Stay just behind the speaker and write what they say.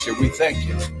We thank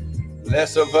you.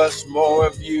 Less of us, more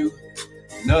of you.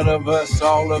 None of us,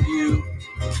 all of you.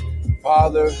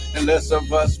 Father, and less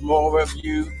of us, more of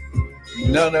you.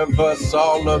 None of us,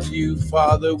 all of you.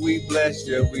 Father, we bless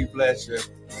you. We bless you.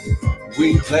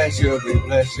 We bless you. We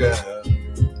bless you.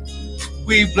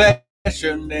 We bless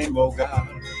your name, oh God.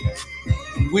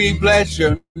 We bless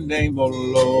your name, oh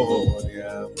Lord.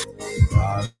 Yeah.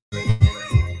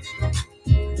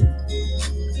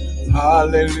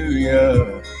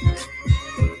 Hallelujah.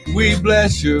 We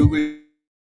bless you. We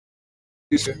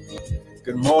bless you.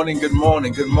 Good morning, good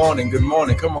morning, good morning, good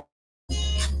morning. Come on.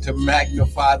 To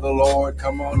magnify the Lord.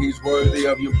 Come on, he's worthy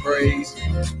of your praise.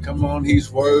 Come on,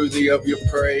 he's worthy of your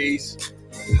praise.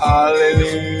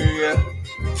 Hallelujah.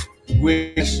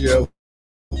 We bless you.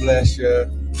 Bless you.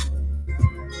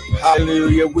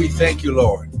 Hallelujah. We thank you,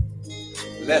 Lord.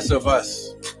 Less of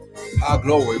us. Our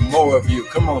glory, more of you.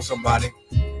 Come on, somebody.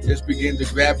 Just begin to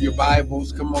grab your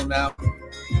Bibles. Come on now.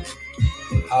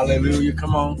 Hallelujah.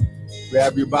 Come on.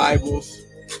 Grab your Bibles.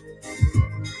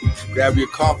 Grab your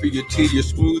coffee, your tea, your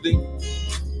smoothie.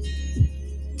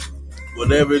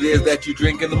 Whatever it is that you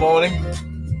drink in the morning.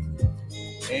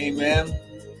 Amen.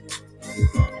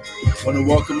 I want to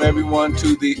welcome everyone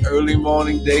to the early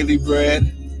morning daily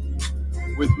bread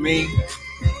with me,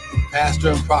 Pastor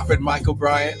and Prophet Michael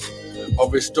Bryant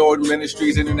of Restored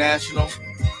Ministries International,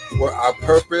 where our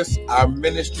purpose, our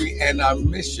ministry, and our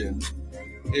mission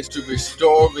is to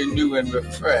restore, renew, and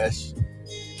refresh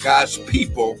God's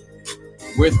people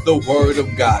with the Word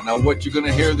of God. Now, what you're going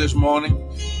to hear this morning,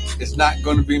 it's not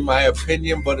going to be my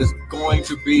opinion, but it's going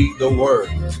to be the Word.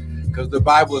 Because the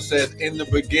Bible says, in the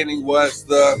beginning was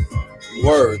the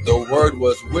Word. The Word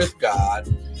was with God,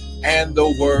 and the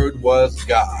Word was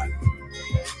God.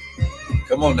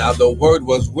 Come on now, the Word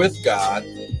was with God,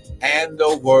 and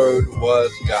the Word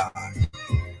was God.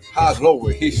 Ha,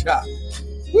 glory, he shot.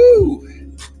 Woo!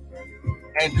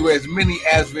 And to as many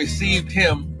as received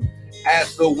him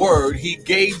as the Word, he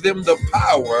gave them the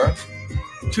power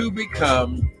to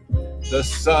become the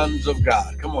sons of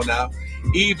God. Come on now.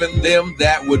 Even them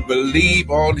that would believe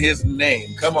on his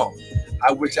name. Come on.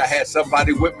 I wish I had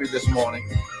somebody with me this morning.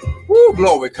 Woo,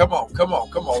 glory. Come on, come on,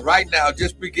 come on. Right now,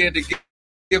 just begin to give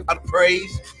God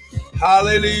praise.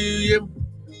 Hallelujah.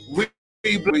 We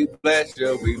bless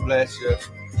you. We bless you.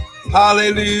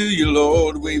 Hallelujah,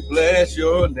 Lord. We bless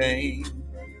your name.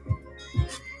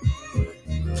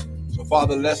 So,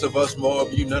 Father, less of us, more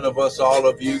of you, none of us, all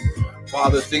of you.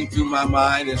 Father, think through my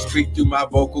mind and speak through my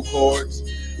vocal cords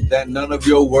that none of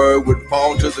your word would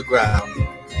fall to the ground.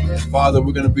 And Father,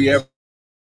 we're going to be able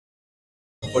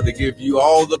to give you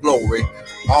all the glory,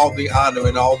 all the honor,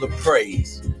 and all the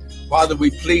praise. Father,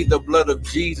 we plead the blood of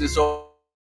Jesus over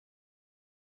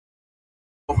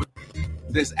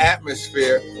this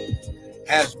atmosphere.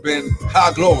 Has been,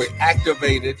 our glory,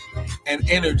 activated and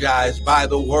energized by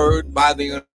the word, by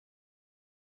the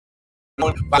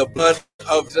blood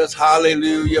of Jesus.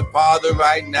 Hallelujah. Father,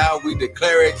 right now we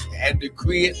declare it and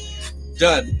decree it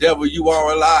done. Devil, you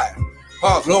are a liar.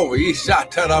 Oh, glory.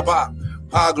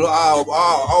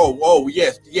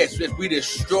 Yes. We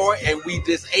destroy and we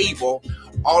disable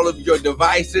all of your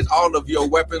devices, all of your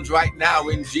weapons right now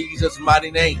in Jesus'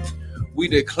 mighty name. We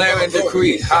declare and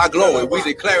decree. High glory. We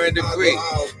declare and decree.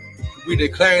 We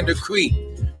declare and decree.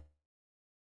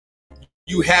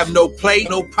 You have no play,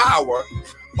 no power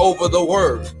over the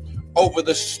word, over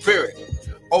the spirit,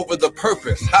 over the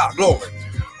purpose. High glory.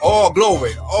 All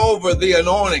glory over the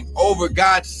anointing, over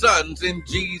God's sons in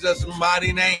Jesus'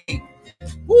 mighty name.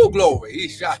 Woo, glory.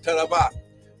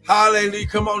 Hallelujah.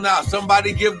 Come on now.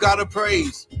 Somebody give God a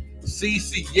praise.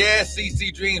 CC. Yes,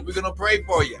 CC Dreams. We're going to pray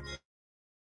for you.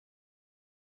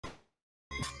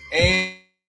 Amen.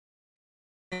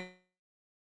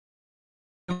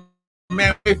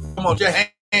 Come on, your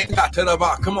hands to the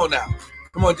bar. Come on now.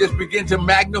 Come on, just begin to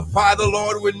magnify the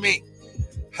Lord with me.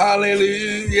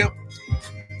 Hallelujah.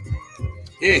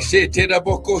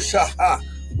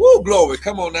 Woo, glory.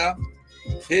 Come on now.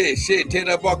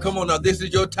 Come on now. This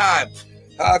is your time.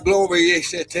 Glory.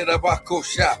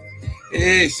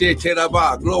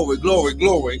 Glory, glory,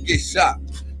 glory. Get shot.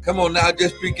 Come on now.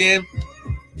 Just begin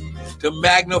to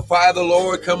magnify the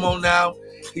Lord. Come on now.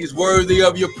 He's worthy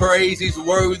of your praise. He's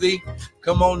worthy.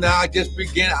 Come on now. Just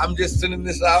begin. I'm just sending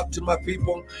this out to my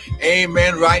people.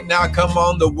 Amen. Right now. Come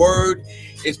on. The word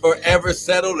is forever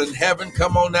settled in heaven.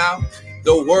 Come on now.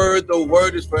 The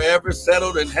word is forever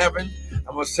settled in heaven.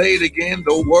 I'm going to say it again.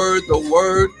 The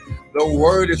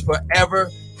word is forever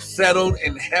settled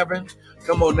in heaven.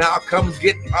 Come on now. Come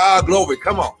get glory.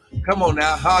 Come on. Come on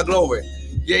now. Glory.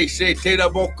 Yea, say, te da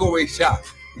boko e sha.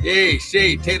 Yea,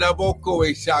 say, te da boko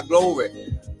e sha. Glory.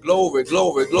 Glory,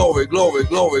 glory, glory, glory,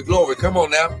 glory, glory. Come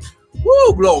on now.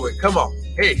 Woo, glory. Come on.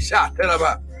 Hey, shout. Tell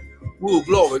about. Woo,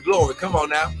 glory, glory. Come on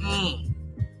now.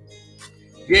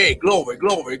 Yeah, glory,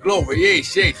 glory, glory. Yeah,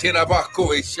 say, tell about.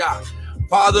 Shout.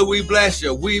 Father, we bless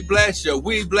you. We bless you.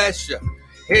 We bless you.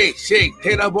 Hey, say,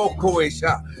 tell about.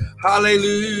 Shout.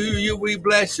 Hallelujah. We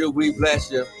bless you. We bless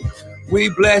you. We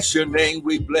bless your name.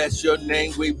 We bless your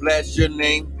name. We bless your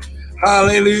name.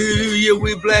 Hallelujah.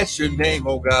 We bless your name,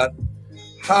 oh God.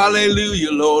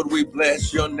 Hallelujah, Lord. We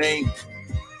bless your name.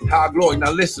 How glory.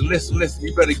 Now listen.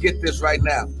 You better get this right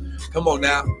now. Come on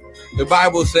now. The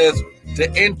Bible says to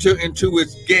enter into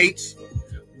its gates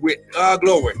with our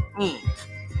glory.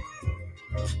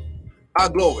 Our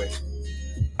glory.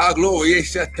 Our glory.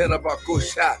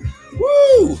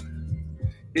 Woo.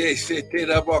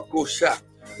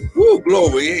 Woo,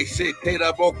 glory.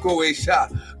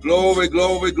 Glory,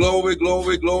 glory, glory,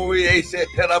 glory, glory.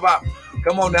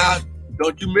 Come on now.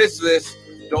 Don't you miss this.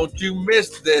 Don't you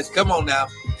miss this. Come on now.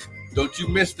 Don't you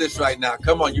miss this right now.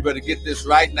 Come on. You better get this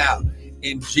right now.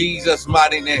 In Jesus'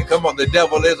 mighty name. Come on. The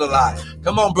devil is a lie.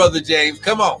 Come on, Brother James.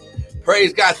 Come on.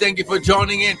 Praise God. Thank you for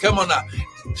joining in. Come on now.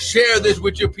 Share this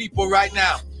with your people right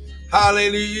now.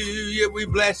 Hallelujah. We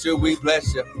bless you. We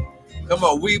bless you. Come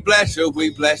on. We bless you.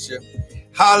 We bless you.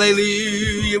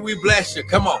 Hallelujah. We bless you.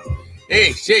 Come on.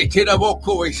 Hey,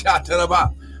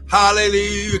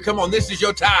 hallelujah. Come on. This is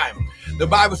your time. The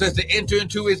Bible says to enter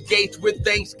into his gates with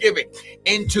thanksgiving,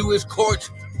 into his courts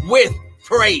with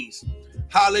praise.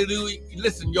 Hallelujah.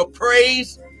 Listen, your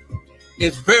praise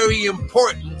is very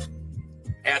important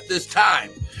at this time.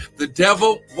 The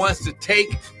devil wants to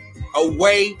take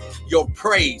away your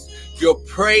praise. Your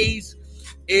praise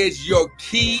is your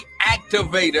key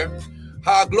activator,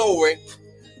 glory,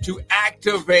 to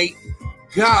activate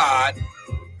God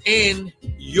in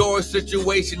your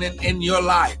situation and in your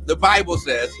life. The Bible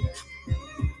says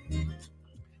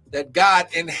that God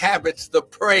inhabits the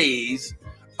praise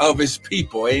of his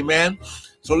people. Amen.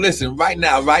 So listen, right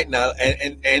now,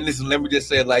 and listen, let me just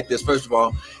say it like this. First of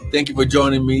all, thank you for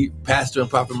joining me, Pastor and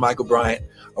Prophet Michael Bryant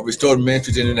of Restored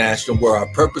Ministries International, where our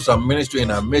purpose, our ministry,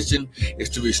 and our mission is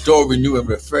to restore, renew, and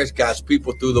refresh God's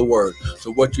people through the word.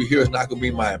 So what you hear is not going to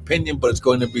be my opinion, but it's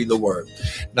going to be the word.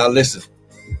 Now listen,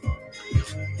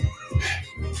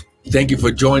 thank you for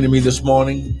joining me this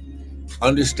morning.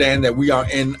 Understand that we are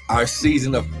in our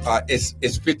season of, it's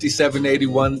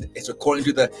 5781. It's according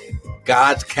to the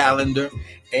God's calendar.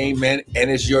 Amen. And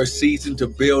it's your season to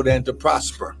build and to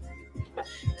prosper.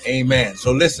 Amen.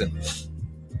 So listen,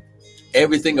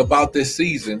 everything about this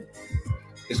season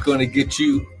is going to get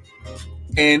you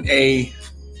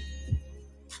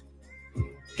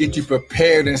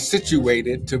prepared and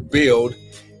situated to build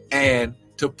and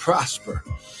to prosper.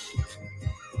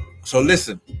 So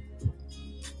listen,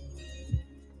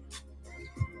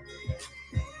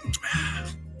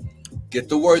 get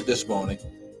the word this morning,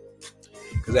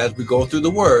 because as we go through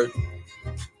the word,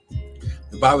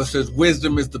 the Bible says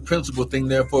wisdom is the principal thing,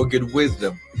 therefore get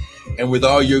wisdom. And with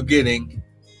all you're getting,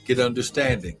 get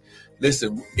understanding.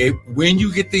 Listen, when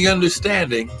you get the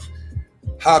understanding,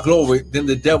 glory, then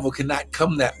the devil cannot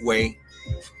come that way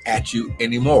at you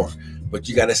anymore. But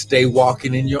you got to stay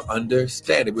walking in your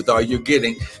understanding. With all you're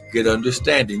getting, get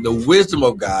understanding. The wisdom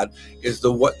of God is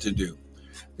the what to do.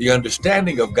 The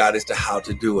understanding of God is the how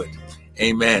to do it.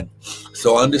 Amen.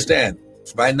 So understand,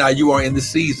 right now you are in the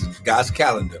season, God's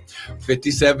calendar,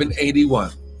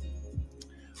 5781.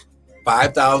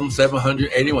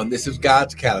 5,781. This is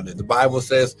God's calendar. The Bible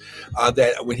says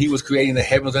that when he was creating the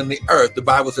heavens and the earth, the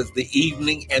Bible says the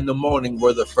evening and the morning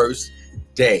were the first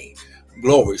day.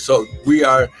 Glory. So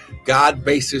God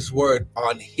based his word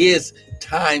on his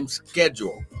time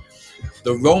schedule.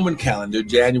 The Roman calendar,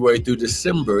 January through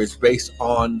December, is based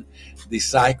on the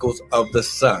cycles of the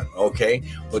sun. Okay.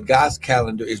 But God's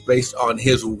calendar is based on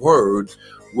his word,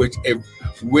 which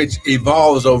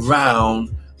evolves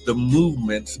around the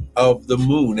movements of the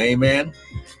moon. Amen.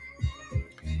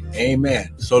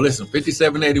 Amen. So listen,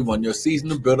 5781, your season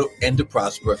to build and to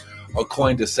prosper,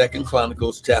 according to 2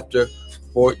 Chronicles chapter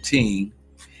 14.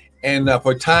 And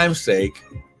for time's sake,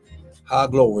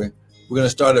 glory, we're going to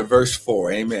start at verse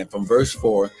 4. Amen. From verse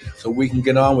 4, so we can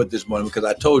get on with this morning, because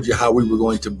I told you how we were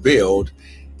going to build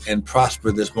and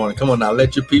prosper this morning. Come on now,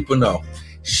 let your people know.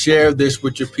 Share this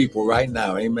with your people right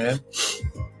now. Amen.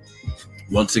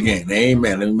 Once again,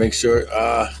 amen. Let me make sure.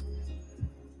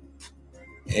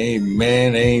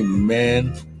 Amen.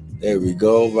 There we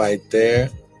go, right there.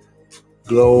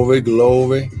 Glory,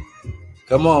 glory.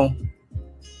 Come on.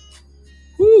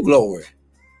 Woo, glory.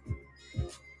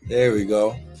 There we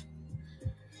go.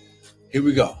 Here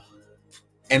we go.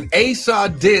 And Esau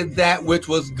did that which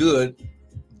was good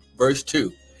verse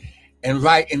 2, and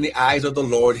right in the eyes of the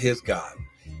Lord his God.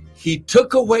 He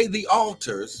took away the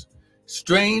altars,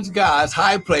 strange gods,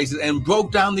 high places, and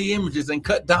broke down the images and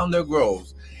cut down their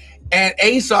groves. And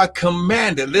Asa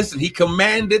commanded, listen, he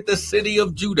commanded the city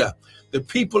of Judah, the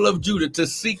people of Judah, to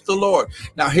seek the Lord.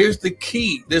 Now, here's the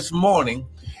key this morning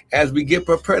as we get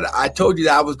prepared. I told you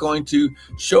that I was going to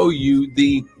show you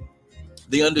the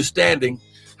understanding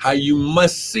how you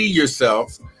must see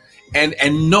yourself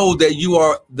and know that you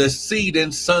are the seed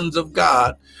and sons of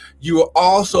God. You are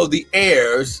also the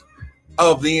heirs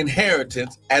of the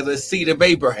inheritance as a seed of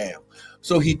Abraham.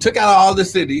 So he took out all the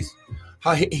cities.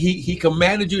 He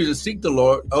commanded you to seek the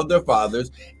Lord of their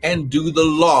fathers and do the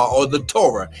law or the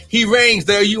Torah. He reigns.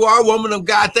 There you are, woman of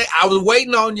God. I was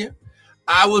waiting on you.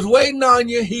 I was waiting on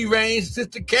you. He reigns.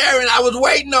 Sister Karen, I was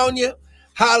waiting on you.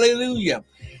 Hallelujah.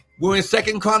 We're in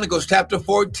 2 Chronicles chapter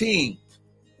 14.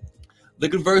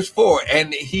 Look at verse 4.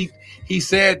 And he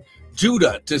said,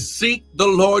 Judah, to seek the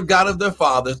Lord God of their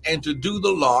fathers and to do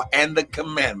the law and the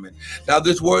commandment. Now,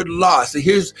 this word law, so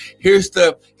here's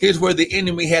where the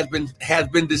enemy has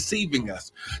been deceiving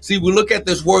us. See, we look at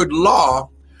this word law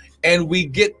and we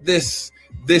get this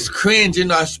cringe in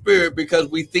our spirit because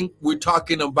we think we're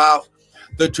talking about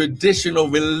the traditional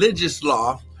religious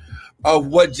law of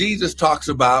what Jesus talks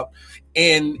about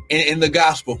in the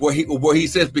gospel, where he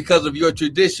says, because of your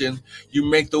tradition, you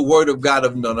make the word of God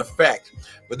of none effect.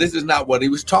 But this is not what he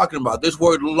was talking about. This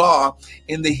word law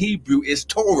in the Hebrew is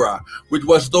Torah, which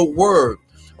was the word.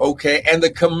 Okay. And the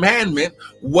commandment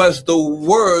was the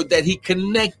word that he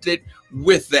connected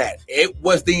with that. It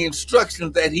was the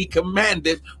instructions that he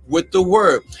commanded with the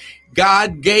word.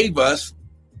 God gave us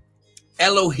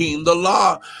Elohim, the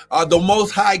law, the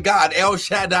Most High God, El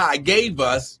Shaddai, gave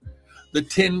us the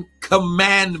 10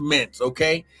 commandments,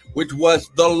 okay, which was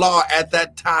the law at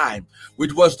that time,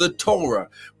 which was the Torah,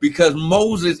 because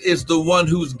Moses is the one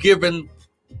who's given,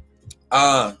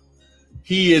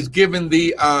 he is given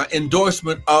the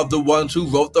endorsement of the ones who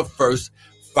wrote the first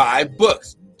 5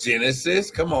 books.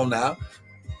 Genesis, come on now,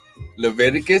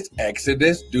 Leviticus,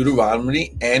 Exodus,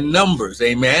 Deuteronomy, and Numbers,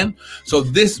 amen? So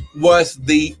this was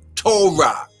the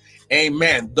Torah,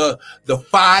 amen? The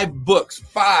 5 books,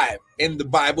 5 in the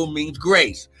Bible means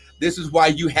grace. This is why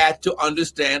you had to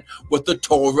understand what the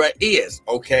Torah is,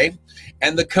 okay?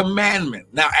 And the commandment.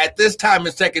 Now, at this time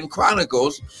in 2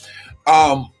 Chronicles,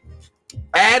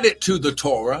 added to the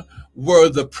Torah were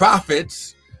the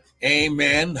prophets,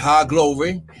 amen, ha,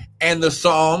 glory, and the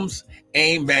Psalms,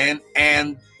 amen,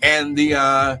 and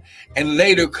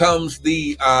later comes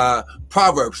the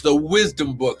Proverbs, the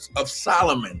wisdom books of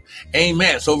Solomon,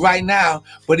 amen. So right now,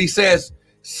 but he says,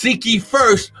 seek ye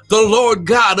first the Lord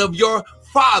God of your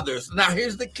fathers. Now,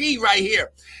 here's the key right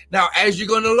here. Now, as you're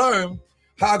going to learn,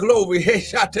 how glory,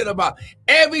 about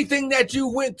everything that you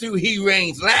went through, he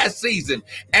reigns last season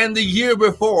and the year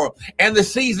before and the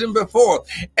season before.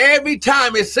 Every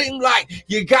time it seemed like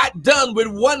you got done with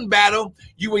one battle,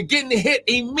 you were getting hit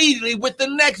immediately with the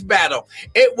next battle.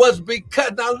 It was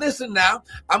because, now listen now,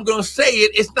 I'm going to say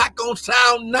it. It's not going to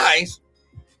sound nice,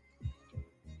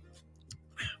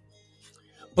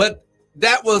 but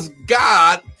that was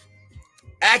God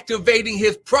activating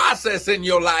his process in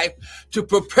your life to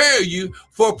prepare you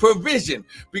for provision,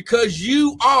 because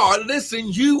you are the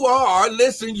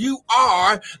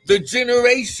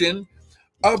generation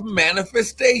of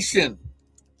manifestation.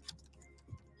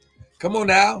 Come on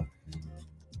now.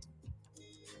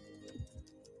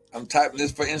 I'm typing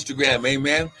this for Instagram,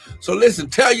 amen. So listen,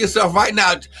 tell yourself right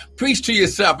now, preach to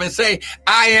yourself and say,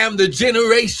 I am the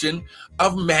generation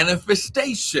of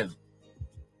manifestation.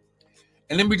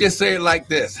 And let me just say it like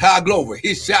this. Ha, glory,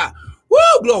 his shot. Woo,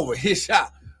 glory, his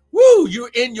shot. Woo,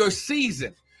 you're in your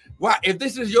season. Why? If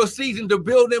this is your season to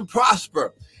build and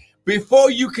prosper,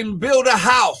 before you can build a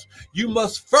house, you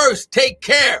must first take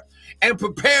care and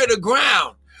prepare the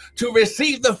ground to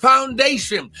receive the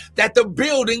foundation that the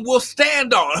building will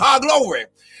stand on. Ha, glory.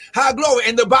 Ha, glory.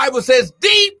 And the Bible says,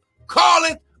 deep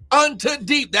calleth unto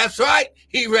deep. That's right.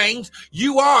 He reigns.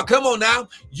 You are, come on now,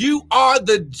 you are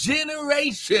the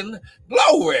generation,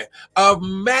 glory, of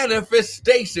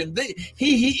manifestation.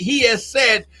 He has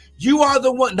said, you are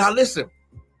the one. Now listen,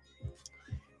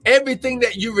 everything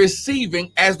that you're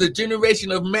receiving as the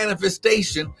generation of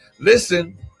manifestation,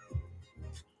 listen,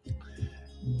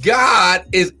 God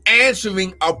is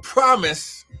answering a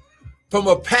promise from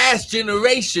a past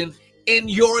generation in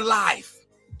your life.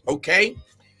 Okay?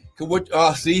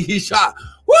 See, he shot.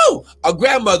 Woo! A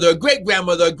grandmother, a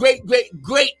great-grandmother, a great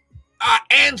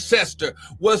ancestor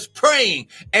was praying,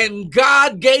 and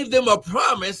God gave them a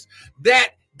promise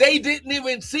that they didn't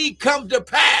even see come to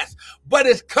pass, but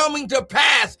it's coming to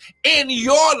pass in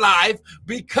your life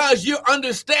because you're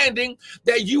understanding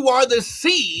that you are the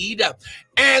seed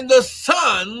and the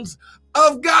sons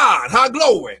of God. How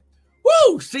glory.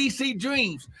 Woo! CC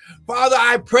Dreams. Father,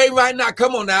 I pray right now.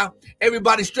 Come on now.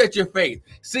 Everybody stretch your faith.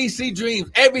 CC Dreams.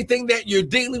 Everything that you're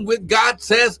dealing with, God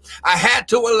says, I had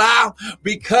to allow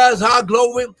because our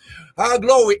glory,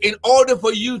 in order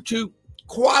for you to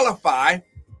qualify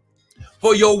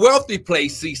for your wealthy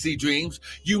place, CC Dreams,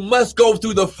 you must go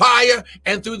through the fire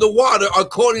and through the water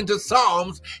according to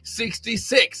Psalms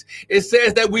 66. It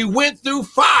says that we went through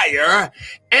fire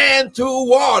and through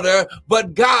water,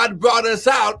 but God brought us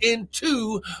out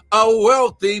into a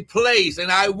wealthy place.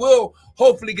 And I will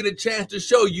hopefully get a chance to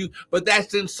show you, but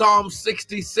that's in Psalm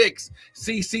 66,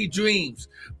 CC Dreams.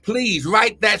 Please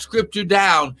write that scripture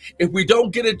down. If we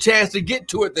don't get a chance to get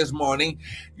to it this morning,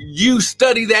 you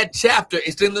study that chapter.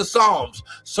 It's in the Psalms,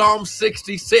 Psalm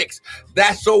 66.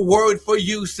 That's a word for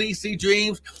you, CC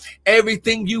Dreams.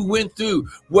 Everything you went through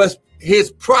was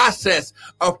his process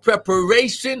of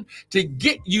preparation to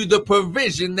get you the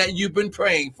provision that you've been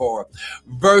praying for.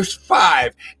 Verse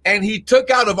 5, and he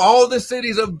took out of all the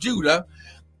cities of Judah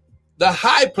the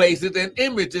high places and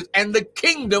images, and the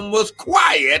kingdom was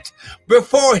quiet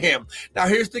before him. Now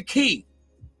here's the key.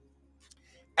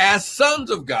 As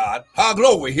sons of God, our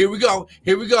glory, here we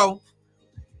go.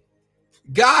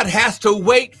 God has to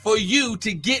wait for you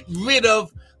to get rid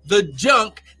of the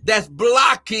junk that's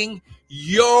blocking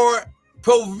your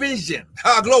provision.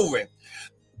 Our glory.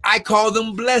 I call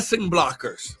them blessing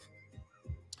blockers.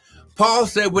 Paul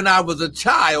said, when I was a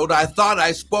child, I thought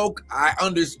I spoke, I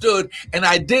understood, and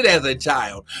I did as a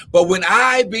child. But when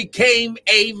I became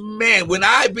a man, when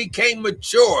I became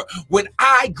mature, when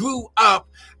I grew up,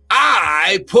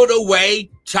 I put away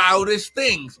childish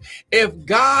things. If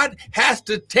God has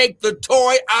to take the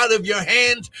toy out of your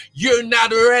hands, you're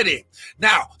not ready.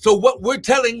 Now, so what we're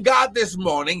telling God this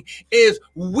morning is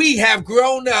we have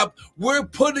grown up. We're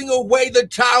putting away the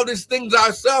childish things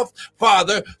ourselves,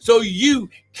 Father, so you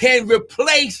can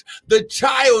replace the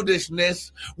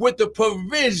childishness with the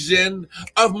provision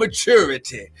of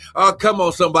maturity. Oh, come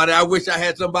on, somebody. I wish I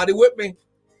had somebody with me.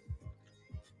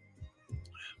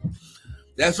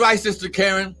 That's right, Sister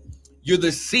Karen. You're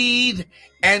the seed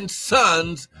and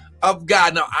sons of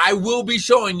God. Now, I will be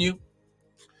showing you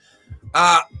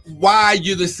why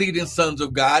you're the seed and sons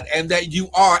of God, and that you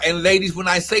are. And ladies, when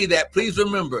I say that, please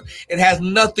remember, it has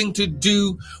nothing to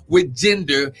do with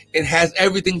gender. It has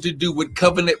everything to do with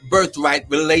covenant birthright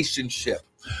relationship.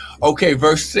 Okay,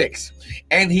 verse 6.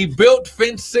 And he built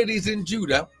fenced cities in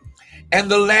Judah, and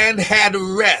the land had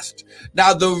rest.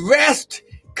 Now, the rest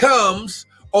comes,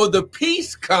 or the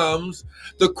peace comes,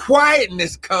 the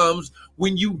quietness comes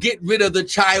when you get rid of the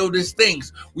childish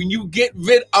things, when you get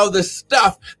rid of the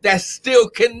stuff that's still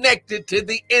connected to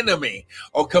the enemy.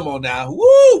 Oh, come on now.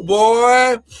 Woo,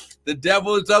 boy. The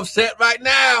devil is upset right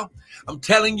now. I'm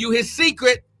telling you his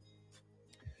secret.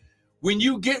 When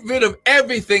you get rid of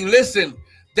everything, listen,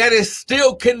 that is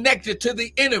still connected to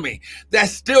the enemy,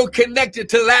 that's still connected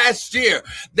to last year,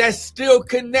 that's still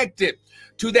connected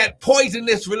to that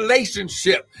poisonous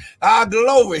relationship,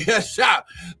 glory,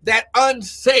 that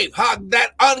unsafe,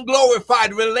 that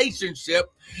unglorified relationship,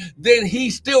 then he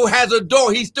still has a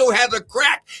door, he still has a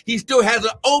crack, he still has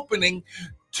an opening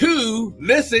to,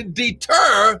 listen,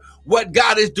 deter what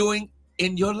God is doing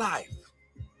in your life.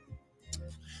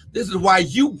 This is why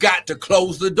you got to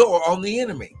close the door on the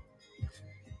enemy.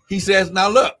 He says, now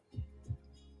look,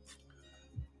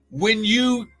 when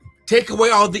you take away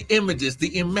all the images,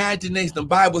 the imagination, the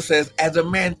Bible says, as a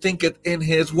man thinketh in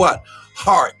his what?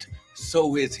 Heart,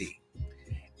 so is he.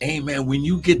 Amen. When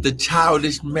you get the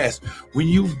childish mess, when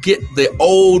you get the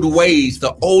old ways,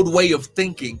 the old way of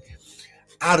thinking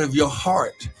out of your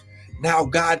heart, now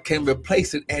God can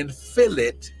replace it and fill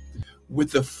it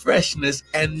with the freshness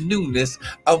and newness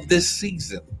of this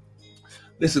season.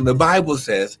 Listen, the Bible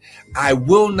says, I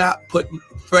will not put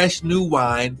fresh new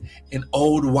wine in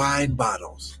old wine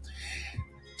bottles.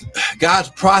 God's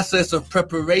process of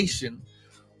preparation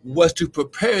was to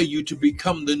prepare you to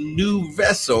become the new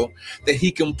vessel that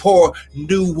he can pour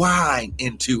new wine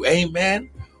into. Amen.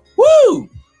 Woo!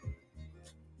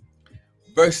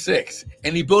 Verse 6,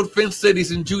 and he built fenced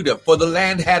cities in Judah, for the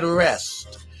land had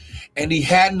rest, and he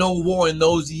had no war in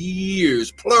those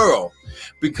years, plural,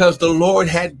 because the Lord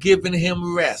had given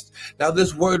him rest. Now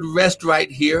this word rest right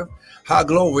here, ha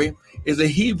glory, is a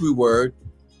Hebrew word,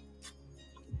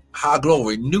 ha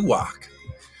glory, nuach,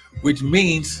 which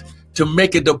means to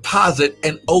make a deposit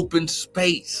and open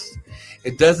space.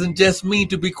 It doesn't just mean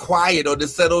to be quiet or to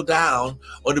settle down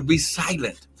or to be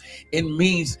silent. It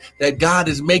means that God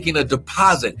is making a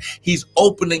deposit. He's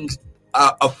opening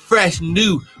a fresh,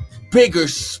 new, bigger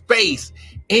space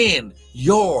in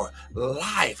your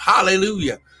life.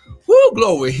 Hallelujah. Woo,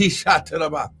 glory. He shot to the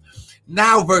mouth.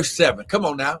 Now, verse 7. Come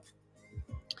on now.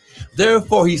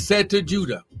 Therefore, he said to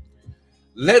Judah,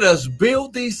 let us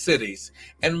build these cities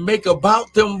and make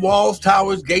about them walls,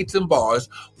 towers, gates, and bars,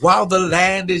 while the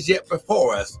land is yet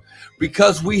before us,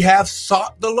 because we have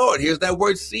sought the Lord. Here's that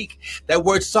word seek. That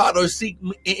word sought or seek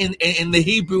in the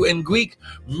Hebrew and Greek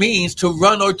means to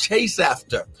run or chase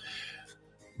after.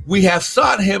 We have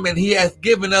sought him and he has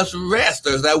given us rest.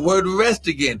 There's that word rest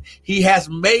again. He has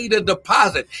made a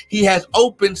deposit. He has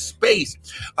opened space.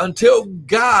 Until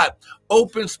God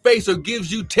opens space or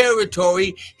gives you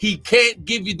territory, he can't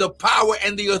give you the power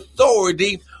and the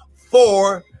authority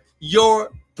for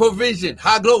your provision.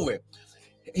 High glory.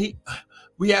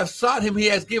 We have sought him. He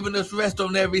has given us rest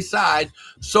on every side.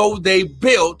 So they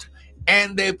built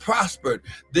and they prospered.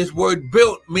 This word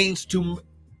built means to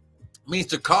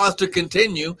cause to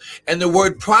continue, and the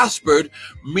word prospered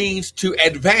means to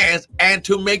advance and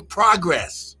to make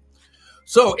progress.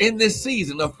 So in this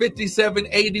season of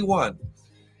 5781,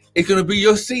 it's going to be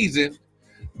your season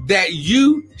that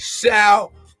you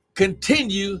shall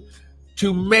continue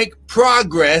to make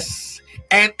progress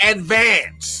and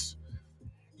advance.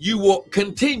 You will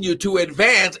continue to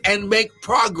advance and make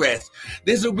progress.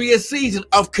 This will be a season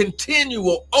of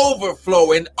continual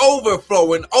overflow and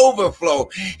overflow and overflow.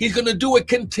 He's going to do it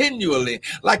continually.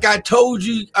 Like I told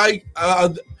you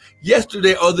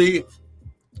yesterday,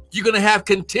 you're going to have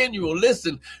continual,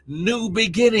 new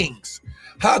beginnings.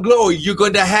 High glory. You're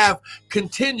going to have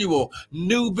continual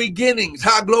new beginnings.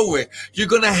 High glory. You're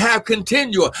going to have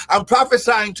continual. I'm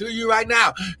prophesying to you right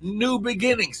now. New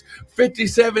beginnings.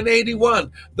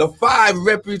 5781. The 5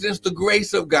 represents the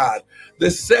grace of God.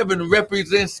 The 7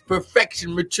 represents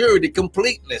perfection, maturity,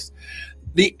 completeness.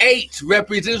 The 8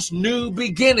 represents new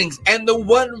beginnings. And the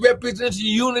 1 represents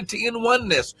unity and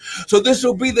oneness. So this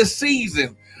will be the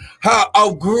season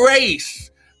of grace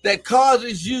that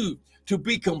causes you to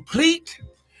be complete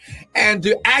and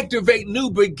to activate new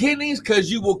beginnings,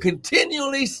 because you will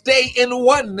continually stay in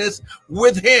oneness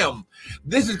with him.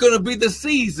 This is going to be the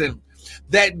season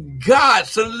that God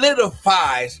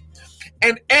solidifies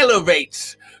and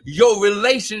elevates your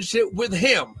relationship with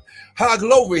him. Our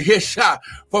glory, his shot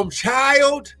from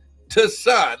child to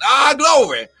son. Our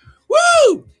glory.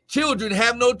 Woo! Children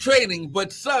have no training,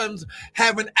 but sons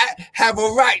have a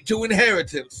right to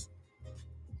inheritance.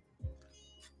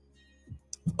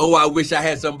 Oh, I wish I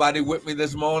had somebody with me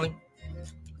this morning.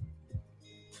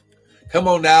 Come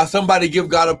on now. Somebody give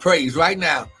God a praise right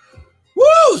now.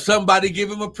 Woo! Somebody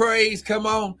give him a praise. Come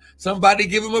on. Somebody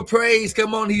give him a praise.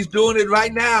 Come on. He's doing it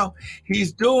right now.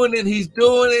 He's doing it. He's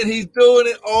doing it. He's doing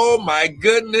it. Oh, my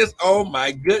goodness. Oh,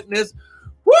 my goodness.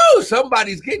 Woo!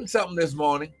 Somebody's getting something this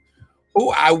morning.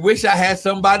 Oh, I wish I had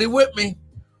somebody with me.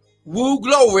 Woo,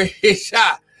 glory. It's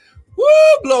shot. Woo,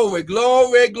 glory,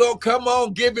 glory, glory. Come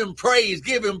on, give him praise,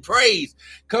 give him praise.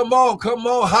 Come on,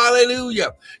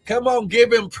 hallelujah. Come on,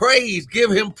 give him praise,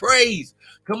 give him praise.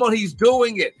 Come on, he's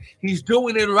doing it. He's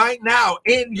doing it right now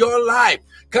in your life.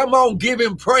 Come on, give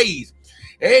him praise.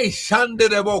 Hey,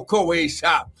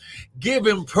 give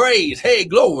him praise. Hey,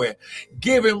 glory.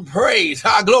 Give him praise.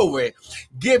 High glory.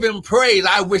 Give him praise.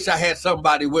 I wish I had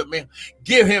somebody with me.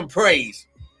 Give him praise.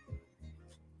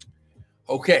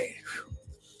 Okay.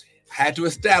 Had to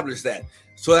establish that.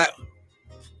 So that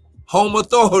home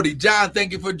authority. John,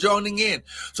 thank you for joining in.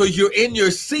 So you're in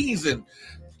your season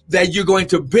that you're going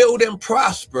to build and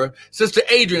prosper. Sister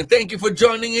Adrian, thank you for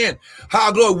joining in.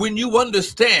 How glory. When you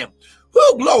understand,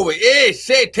 who glory. I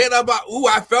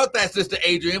felt that, Sister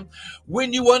Adrian.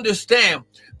 When you understand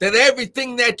that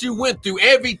everything that you went through,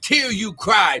 every tear you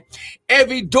cried,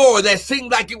 every door that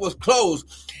seemed like it was closed,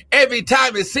 every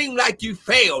time it seemed like you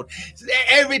failed,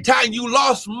 every time you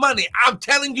lost money, I'm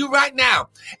telling you right now,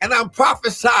 and I'm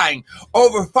prophesying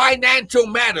over financial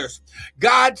matters.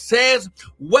 God says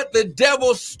what the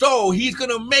devil stole, he's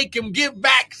going to make him give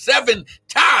back 7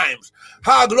 times.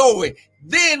 How glory.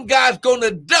 Then God's going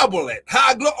to double it.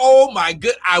 How glory. Oh my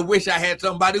good. I wish I had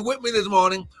somebody with me this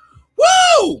morning.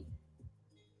 Woo!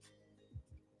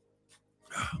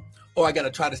 Oh, I got to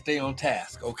try to stay on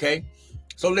task. Okay.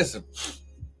 So listen.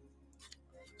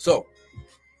 So,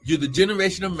 you're the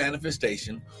generation of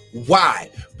manifestation. Why?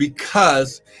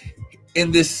 Because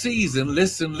in this season,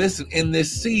 listen, in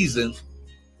this season,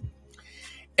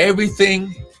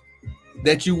 everything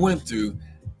that you went through,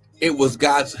 it was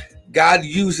God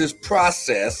uses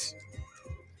process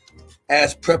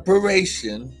as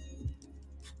preparation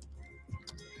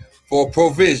for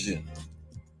provision.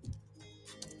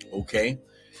 Okay?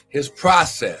 His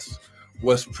process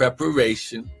was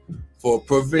preparation for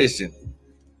provision,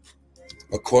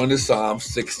 according to Psalm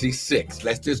 66.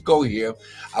 Let's just go here.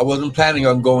 I wasn't planning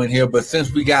on going here, but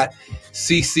since we got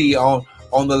CC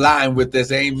on the line with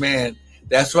this, amen.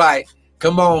 That's right.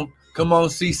 Come on,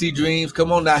 CC Dreams.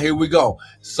 Come on now, here we go.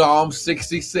 Psalm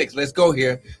 66. Let's go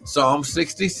here. Psalm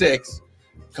 66.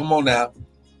 Come on now.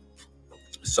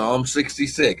 Psalm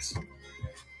 66.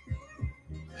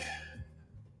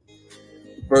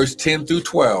 Verse 10 through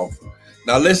 12.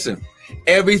 Now listen,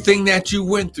 everything that you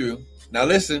went through, now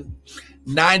listen,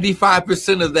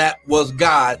 95% of that was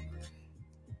God,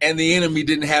 and the enemy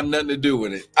didn't have nothing to do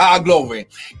with it. Glory.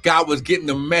 God was getting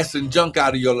the mess and junk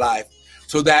out of your life,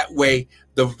 so that way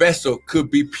the vessel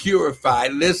could be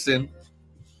purified, listen,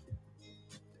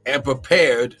 and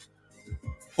prepared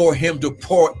for him to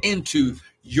pour into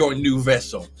your new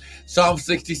vessel. Psalm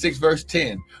 66 verse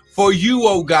 10. For you,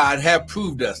 O God, have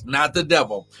proved us, not the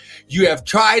devil. You have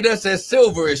tried us as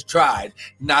silver is tried,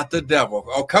 not the devil.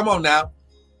 Oh, come on now.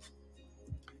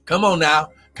 Come on now.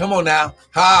 Come on now.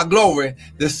 Glory.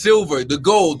 The silver, the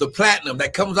gold, the platinum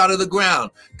that comes out of the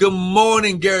ground. Good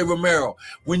morning, Gary Romero.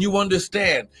 When you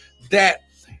understand that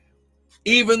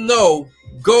even though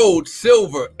gold,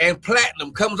 silver, and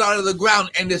platinum comes out of the ground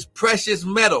and is precious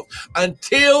metal,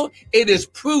 until it is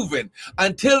proven,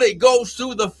 until it goes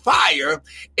through the fire,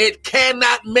 it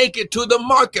cannot make it to the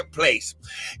marketplace.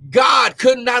 God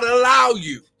could not allow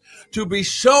you to be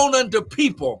shown unto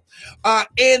people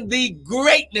in the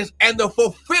greatness and the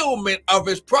fulfillment of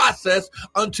his process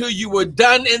until you were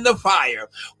done in the fire.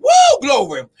 Woo,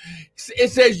 glory.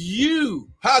 It says you,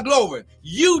 glory,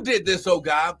 you did this, oh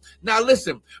God. Now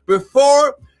listen,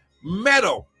 before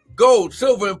metal, gold,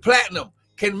 silver, and platinum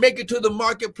can make it to the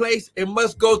marketplace, it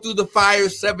must go through the fire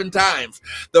 7 times.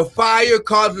 The fire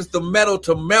causes the metal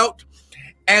to melt,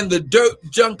 and the dirt,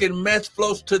 junk, and mess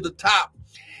floats to the top.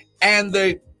 And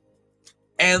the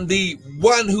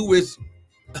one who is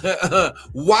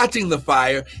watching the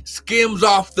fire skims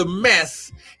off the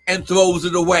mess and throws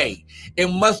it away. It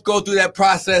must go through that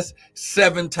process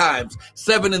 7 times.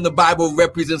 7 in the Bible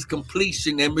represents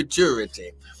completion and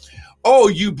maturity. Oh,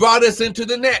 you brought us into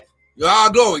the net.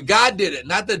 Glory. God did it,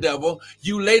 not the devil.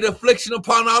 You laid affliction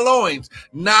upon our loins,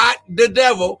 not the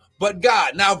devil, but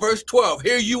God. Now, verse 12.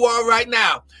 Here you are right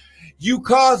now. You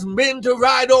caused men to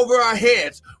ride over our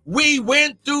heads. We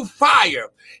went through fire.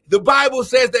 The Bible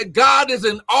says that God is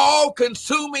an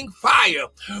all-consuming fire.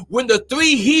 When the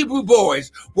 3 Hebrew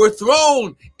boys were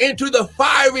thrown into the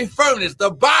fiery furnace,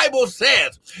 the Bible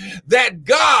says that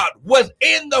God was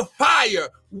in the fire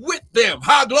with them.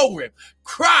 Glory.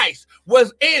 Christ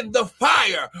was in the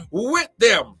fire with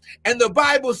them. And the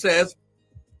Bible says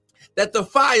that the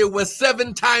fire was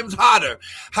 7 times hotter.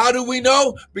 How do we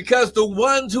know? Because the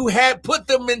ones who had put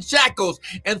them in shackles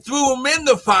and threw them in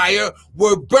the fire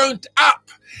were burnt up.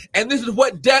 And this is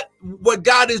what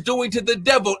God is doing to the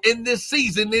devil in this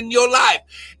season in your life.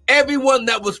 Everyone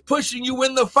that was pushing you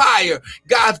in the fire,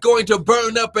 God's going to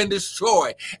burn up and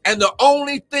destroy. And the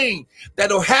only thing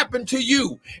that'll happen to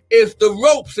you is the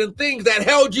ropes and things that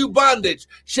held you bondage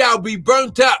shall be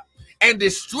burnt up and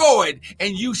destroyed,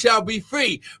 and you shall be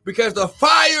free, because the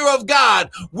fire of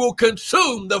God will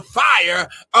consume the fire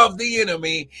of the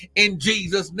enemy in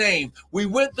Jesus' name. We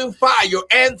went through fire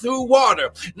and through water.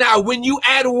 Now, when you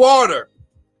add water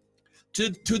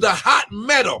to the hot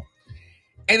metal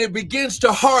and it begins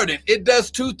to harden, it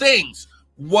does 2 things.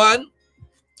 1,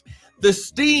 the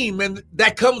steam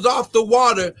that comes off the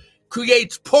water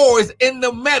creates pores in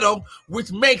the metal,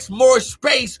 which makes more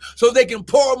space so they can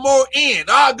pour more in.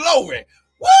 Glory.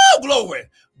 Woo, glory.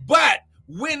 But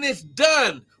when it's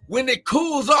done, when it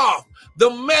cools off, the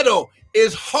metal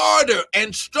is harder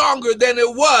and stronger than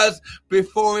it was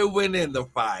before it went in the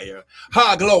fire.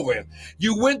 Glory.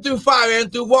 You went through fire and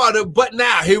through water, but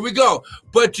now, here we go.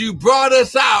 But you brought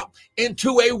us out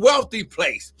into a wealthy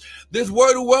place. This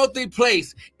word wealthy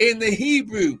place in the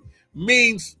Hebrew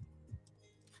means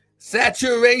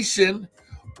saturation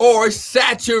or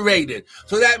saturated.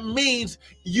 So that means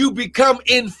you become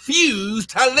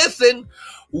infused, listen,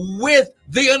 with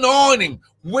the anointing,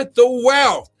 with the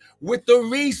wealth, with the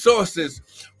resources,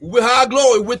 with our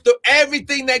glory, with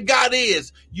everything that God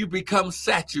is. You become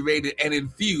saturated and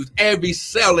infused. Every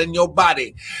cell in your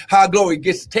body, our glory,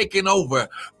 gets taken over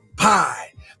by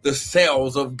the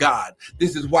cells of God.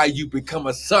 This is why you become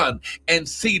a son and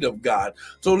seed of God.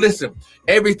 So listen,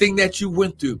 everything that you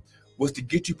went through was to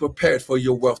get you prepared for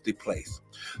your wealthy place.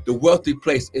 The wealthy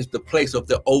place is the place of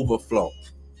the overflow.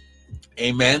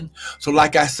 Amen. So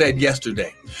like I said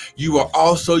yesterday, you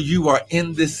are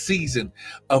in this season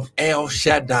of El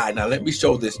Shaddai. Now let me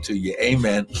show this to you.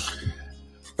 Amen.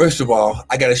 First of all,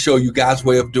 I got to show you God's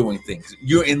way of doing things.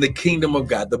 You're in the kingdom of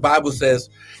God. The Bible says,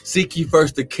 seek ye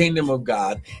first the kingdom of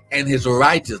God and his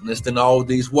righteousness, then all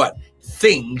these what?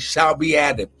 Things shall be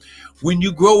added. When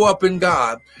you grow up in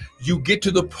God, you get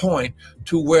to the point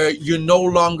to where you're no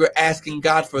longer asking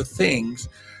God for things.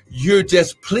 You're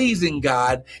just pleasing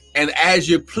God. And as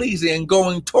you're pleasing and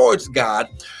going towards God,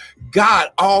 God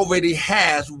already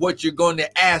has what you're going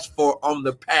to ask for on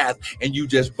the path, and you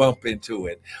just bump into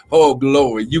it. Oh,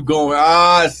 glory. You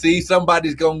going, see,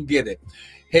 somebody's going to get it.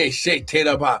 Hey, shake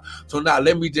Tedaba. So now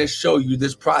let me just show you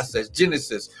this process.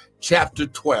 Genesis chapter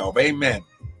 12. Amen.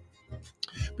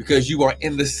 Because you are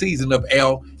in the season of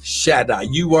El Shaddai.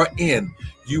 You are in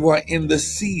the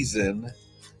season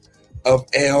of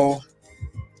El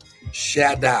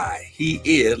Shaddai. He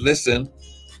is, listen,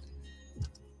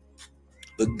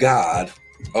 the God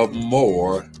of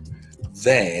more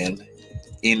than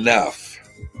enough.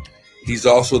 He's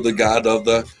also the God of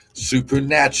the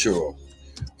supernatural,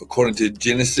 according to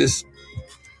Genesis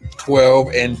 12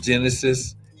 and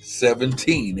Genesis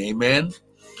 17. Amen.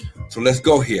 So let's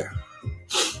go here.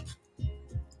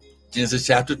 Genesis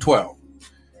chapter 12.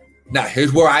 Now,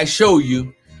 here's where I show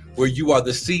you where you are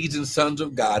the seeds and sons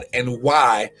of God and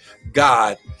why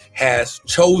God has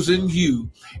chosen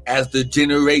you as the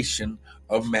generation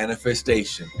of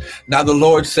manifestation. Now the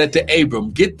Lord said to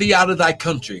Abram, get thee out of thy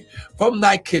country, from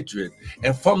thy kindred,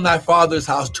 and from thy father's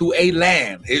house to a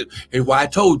land. Here's why I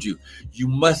told you, you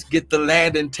must get the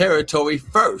land and territory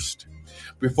first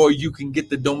before you can get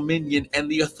the dominion and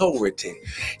the authority.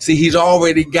 See, he's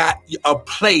already got a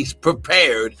place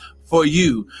prepared for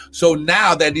you. So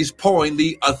now that he's pouring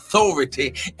the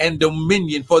authority and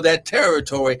dominion for that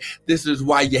territory, this is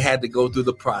why you had to go through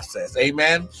the process.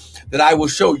 Amen. That I will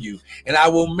show you, and I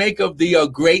will make of thee a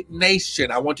great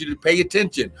nation. I want you to pay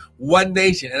attention. One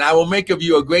nation, and I will make of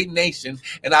you a great nation,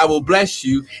 and I will bless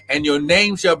you, and your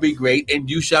name shall be great, and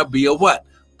you shall be a what?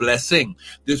 Blessing.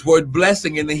 This word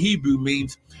blessing in the Hebrew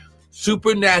means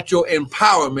supernatural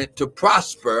empowerment to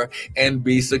prosper and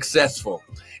be successful.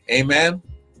 Amen.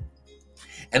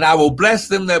 And I will bless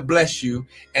them that bless you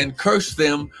and curse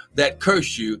them that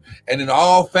curse you. And in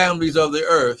all families of the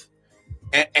earth,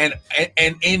 and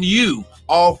in you,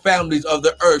 all families of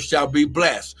the earth shall be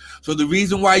blessed. So the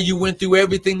reason why you went through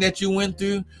everything that you went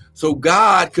through, so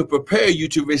God could prepare you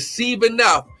to receive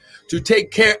enough to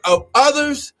take care of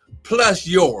others plus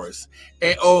yours.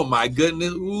 And oh my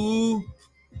goodness, ooh.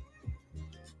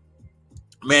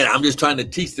 Man, I'm just trying to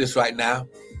teach this right now.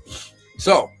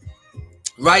 So,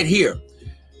 right here,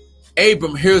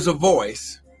 Abram hears a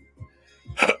voice.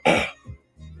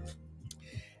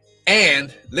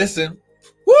 And listen,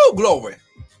 woo, glory.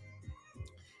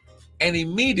 And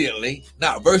immediately,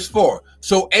 now verse 4,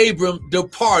 so Abram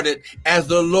departed as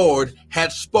the Lord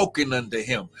had spoken unto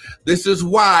him. This is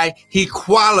why he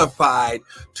qualified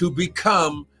to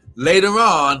become, later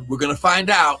on, we're going to find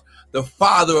out, the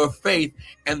father of faith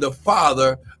and the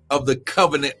father of the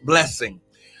covenant blessing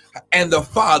and the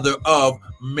father of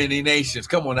many nations.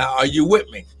 Come on now, are you with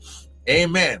me?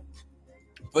 Amen.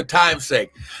 For time's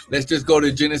sake, let's just go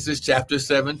to Genesis chapter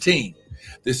 17.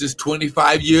 This is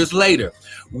 25 years later.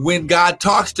 When God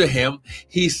talks to him,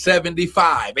 he's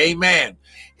 75. Amen.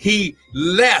 He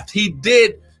left. He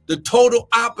did the total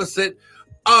opposite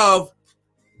of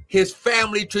his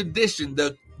family tradition,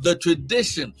 the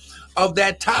tradition of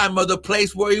that time, of the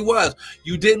place where he was.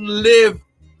 You didn't leave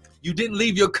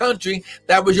your country.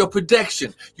 That was your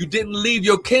protection. You didn't leave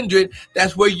your kindred.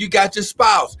 That's where you got your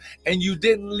spouse. And you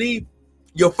didn't leave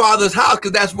your father's house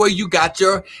because that's where you got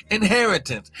your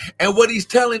inheritance. And what he's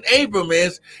telling Abram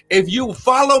is, if you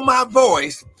follow my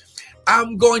voice,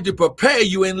 I'm going to prepare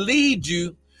you and lead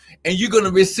you, and you're going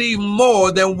to receive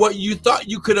more than what you thought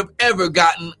you could have ever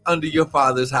gotten under your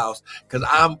father's house. Because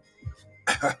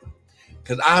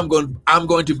I'm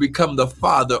going to become the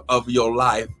father of your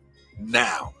life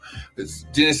now. It's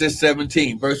Genesis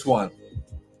 17, verse 1.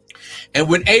 And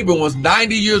when Abram was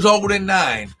 90 years old and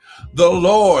 9, the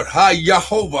Lord,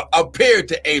 Jehovah, appeared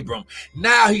to Abram.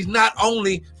 Now he's not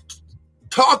only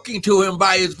talking to him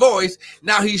by his voice,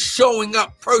 now he's showing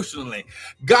up personally.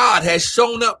 God has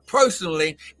shown up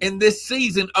personally in this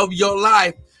season of your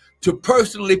life to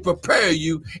personally prepare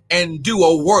you and do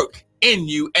a work in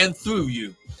you and through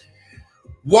you.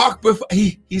 Walk before,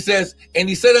 he says, and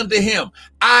he said unto him,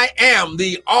 I am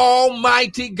the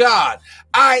Almighty God.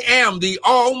 I am the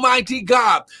Almighty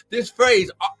God. This phrase,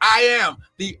 I am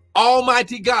the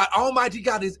Almighty God. Almighty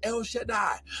God is El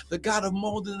Shaddai, the God of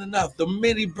more than enough, the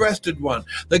many-breasted one,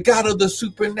 the God of the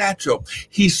supernatural.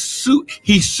 He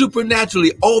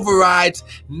supernaturally overrides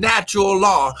natural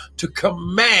law to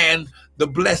command the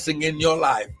blessing in your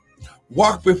life.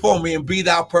 Walk before me and be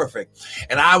thou perfect.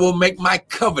 And I will make my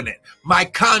covenant, my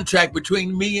contract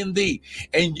between me and thee.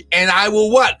 And I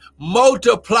will what?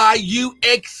 Multiply you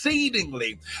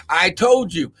exceedingly. I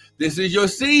told you, this is your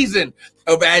season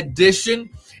of addition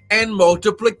and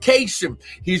multiplication.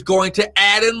 He's going to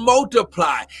add and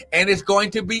multiply, and it's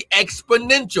going to be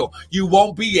exponential. You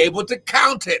won't be able to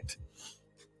count it.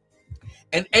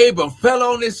 And Abram fell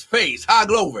on his face. High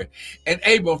glory. And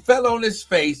Abram fell on his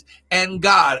face, and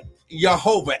God,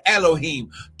 Jehovah Elohim,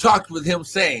 talked with him,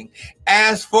 saying,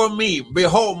 as for me,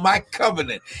 behold, my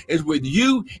covenant is with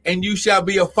you, and you shall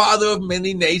be a father of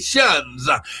many nations.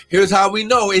 Here's how we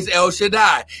know it's El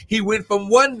Shaddai. He went from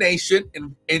one nation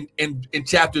in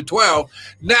chapter 12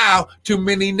 now to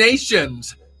many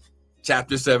nations,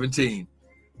 chapter 17.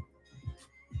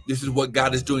 This is what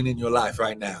God is doing in your life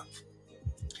right now.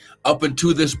 Up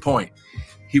until this point,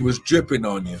 he was dripping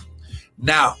on you.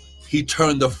 Now, he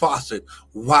turned the faucet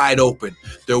wide open.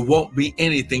 There won't be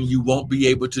anything you won't be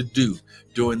able to do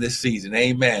during this season.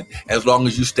 Amen. As long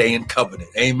as you stay in covenant.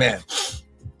 Amen.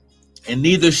 And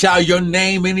neither shall your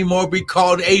name anymore be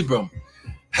called Abram.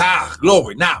 Ha,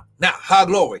 glory. Now, ha,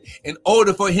 glory. In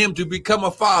order for him to become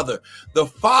a father, the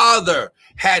father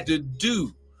had to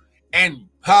do and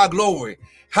ha, glory,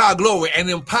 and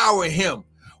empower him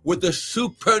with the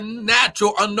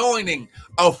supernatural anointing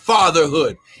of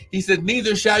fatherhood. He said,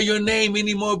 neither shall your name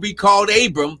anymore be called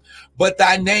Abram, but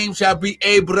thy name shall be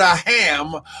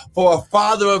Abraham, for a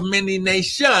father of many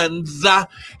nations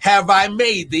have I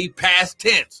made thee, past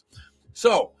tense.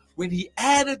 So when he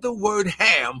added the word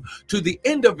Ham to the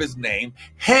end of his name,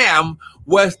 Ham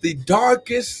was the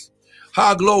darkest,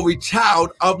 glory,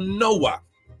 child of Noah.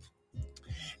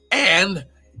 And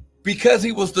because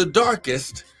he was the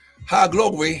darkest,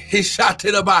 glory, he shot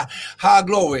it about,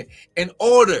 glory, in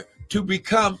order to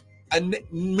become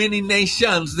many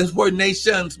nations. This word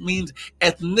nations means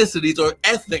ethnicities or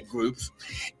ethnic groups.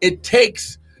 It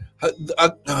takes,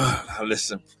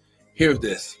 listen, hear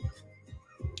this.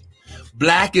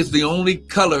 Black is the only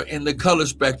color in the color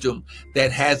spectrum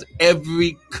that has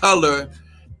every color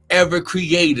ever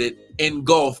created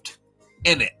engulfed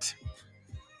in it.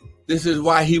 This is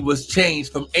why he was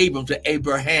changed from Abram to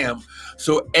Abraham.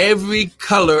 So every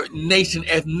color, nation,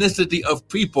 ethnicity of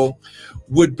people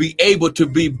would be able to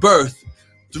be birthed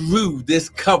through this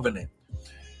covenant.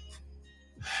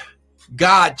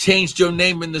 God changed your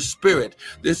name in the spirit.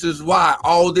 This is why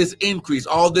all this increase,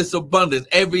 all this abundance,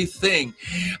 everything,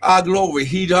 glory,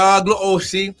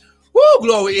 see,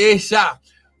 glory, Isha,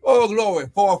 glory,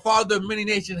 for a father of many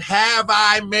nations have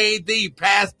I made thee,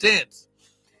 past tense.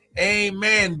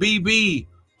 Amen. BB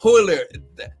Huller,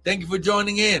 thank you for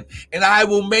joining in. And I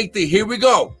will make thee, here we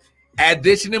go,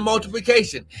 addition and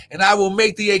multiplication. And I will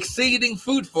make thee exceeding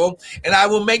fruitful, and I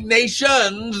will make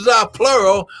nations,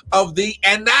 plural, of thee.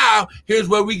 And now, here's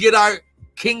where we get our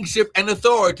kingship and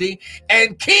authority.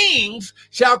 And kings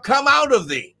shall come out of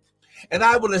thee. And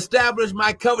I will establish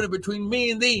my covenant between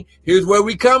me and thee. Here's where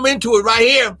we come into it right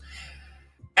here.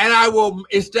 And I will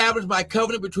establish my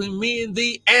covenant between me and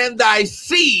thee and thy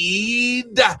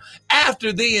seed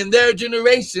after thee in their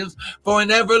generations for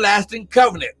an everlasting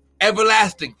covenant,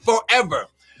 everlasting, forever,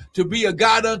 to be a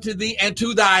God unto thee and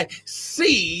to thy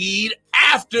seed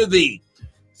after thee.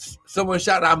 Someone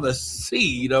shout, I'm the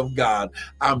seed of God.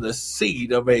 I'm the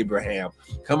seed of Abraham.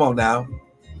 Come on now.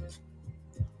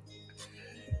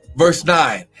 Verse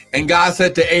 9, and God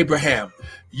said to Abraham,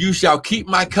 you shall keep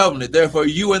my covenant, therefore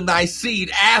you and thy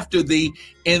seed after thee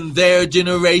in their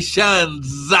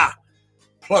generations,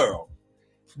 plural.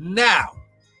 Now,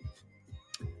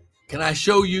 can I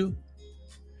show you,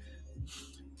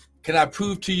 can I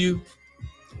prove to you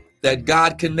that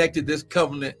God connected this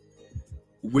covenant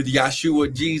with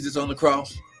Yeshua, Jesus on the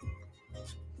cross?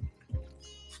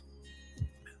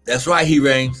 That's right, he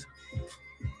reigns.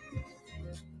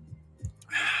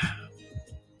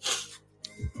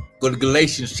 Go to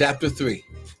Galatians chapter 3.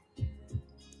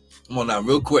 Come on now,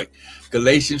 real quick.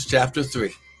 Galatians chapter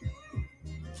 3.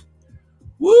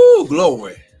 Woo,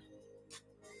 glory.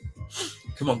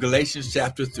 Come on, Galatians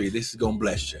chapter 3. This is going to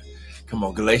bless you. Come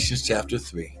on, Galatians chapter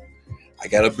 3. I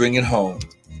got to bring it home.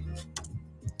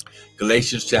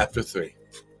 Galatians chapter 3.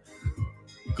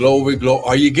 Glory, glory.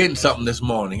 Are you getting something this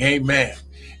morning? Amen.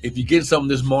 If you get something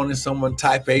this morning, someone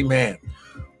type amen.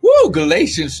 Woo!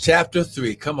 Galatians chapter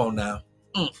 3. Come on now.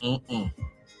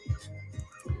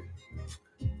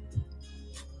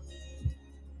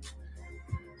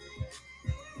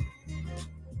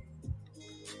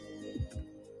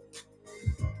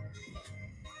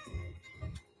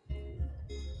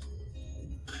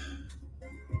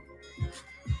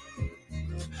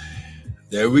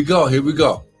 There we go. Here we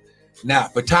go. Now,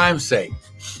 for time's sake,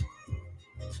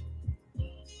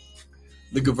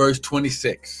 look at verse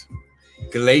 26.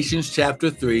 Galatians chapter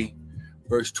 3,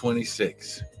 verse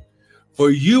 26.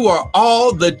 For you are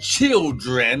all the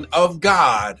children of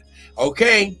God.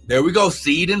 Okay, there we go.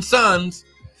 Seed and sons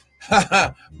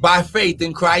by faith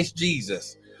in Christ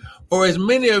Jesus. For as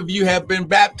many of you have been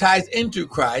baptized into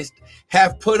Christ,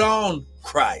 have put on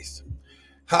Christ.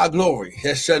 How glory.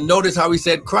 Notice how he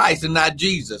said Christ and not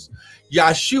Jesus.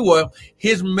 Yeshua,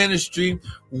 his ministry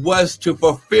was to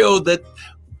fulfill the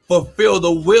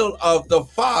will of the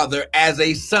Father as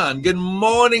a son. Good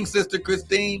morning, Sister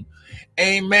Christine.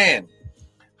 Amen.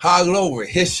 How glory.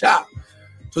 His shop.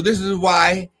 So this is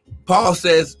why Paul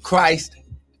says Christ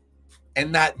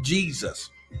and not Jesus.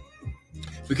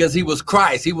 Because he was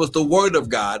Christ. He was the word of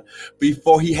God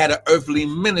before he had an earthly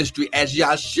ministry as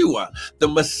Yeshua, the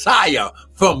Messiah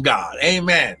from God.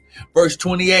 Amen. Verse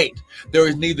 28. There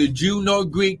is neither Jew nor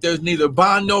Greek. There's neither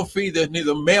bond nor free. There's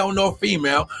neither male nor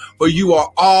female. For you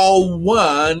are all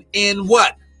one in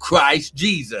what? Christ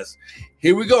Jesus.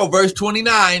 Here we go. Verse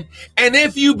 29. And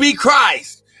if you be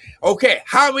Christ. Okay.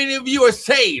 How many of you are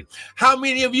saved? How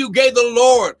many of you gave the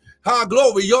Lord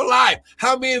glory, your life?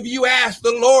 How many of you asked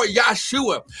the Lord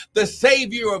Yeshua, the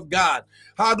Savior of God,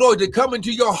 glory, to come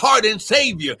into your heart and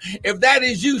save you? If that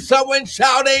is you, someone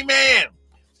shout amen.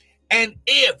 And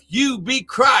if you be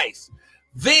Christ,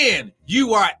 then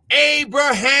you are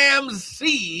Abraham's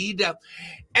seed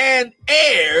and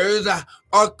heirs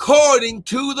according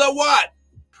to the what?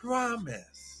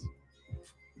 Promise.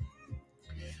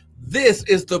 This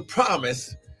is the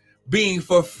promise being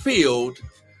fulfilled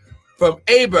from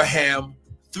Abraham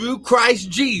through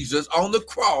Christ Jesus on the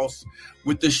cross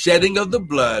with the shedding of the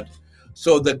blood,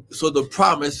 so the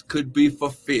promise could be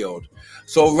fulfilled.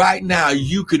 So right now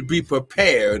you could be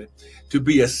prepared to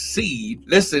be a seed,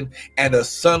 listen, and a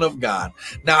son of God.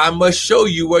 Now I must show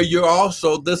you where you're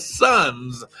also the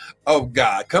sons of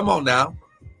God. Come on now.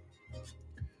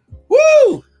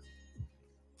 Woo!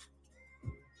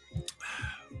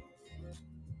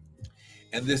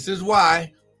 And this is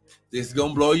why. This is going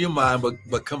to blow your mind,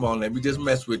 but come on, let me just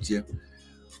mess with you.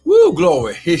 Woo,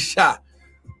 glory. His shot.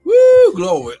 Woo,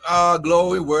 glory.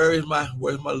 Glory. Where's my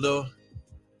little,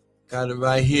 got it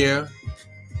right here.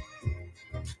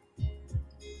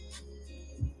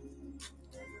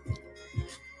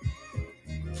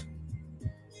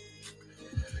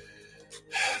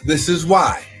 This is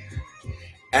why.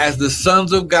 As the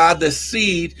sons of God, the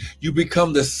seed, you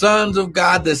become the sons of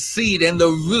God, the seed and the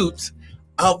roots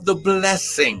of the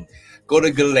blessing. Go to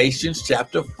Galatians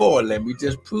chapter 4. Let me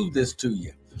just prove this to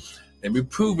you. Let me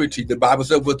prove it to you. The Bible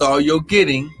says, with all you're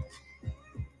getting,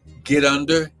 get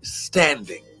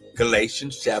understanding.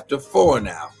 Galatians chapter 4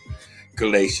 now.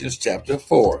 Galatians chapter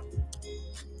 4.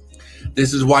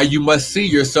 This is why you must see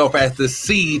yourself as the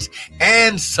seeds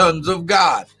and sons of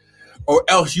God, or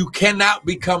else you cannot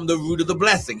become the root of the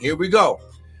blessing. Here we go.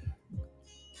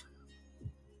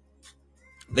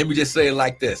 Let me just say it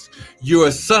like this. You're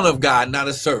a son of God, not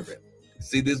a servant.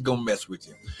 See, this is going to mess with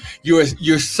you.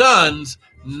 You're sons,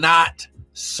 not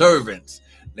servants.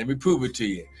 Let me prove it to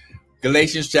you.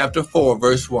 Galatians chapter 4,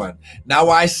 verse 1. Now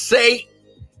I say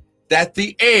that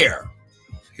the heir,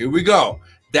 here we go,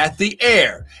 that the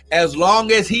heir, as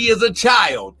long as he is a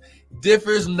child,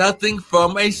 differs nothing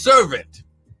from a servant.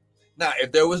 Now,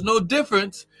 if there was no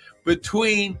difference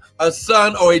between a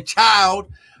son or a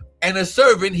child and a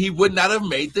servant, he would not have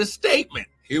made this statement.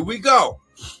 Here we go.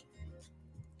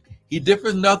 He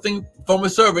differs nothing from a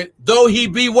servant, though he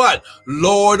be what?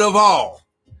 Lord of all.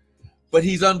 But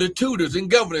he's under tutors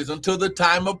and governors until the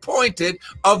time appointed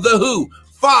of the who?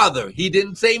 Father. He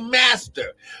didn't say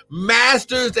master.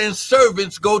 Masters and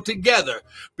servants go together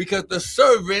because the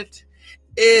servant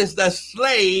is the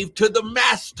slave to the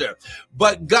master.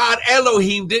 But God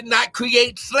Elohim did not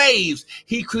create slaves.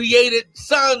 He created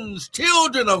sons,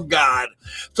 children of God,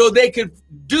 so they could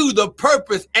do the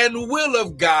purpose and will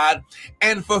of God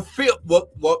and fulfill.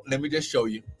 Well, let me just show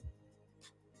you.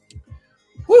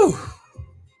 Whew.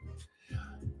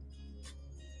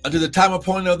 Unto the time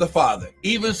appointed of the Father.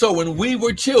 Even so, when we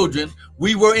were children,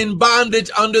 we were in bondage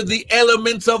under the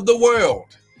elements of the world.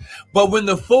 But when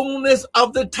the fullness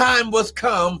of the time was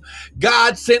come,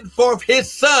 God sent forth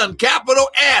his son, capital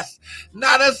S,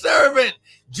 not a servant.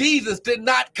 Jesus did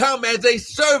not come as a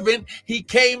servant. He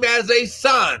came as a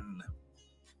son.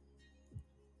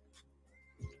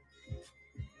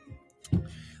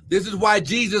 This is why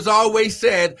Jesus always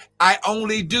said, I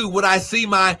only do what I see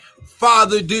my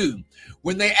Father do.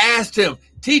 When they asked him,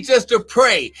 teach us to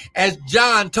pray as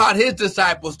John taught his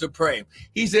disciples to pray,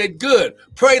 he said, good,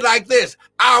 pray like this,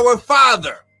 our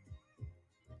Father.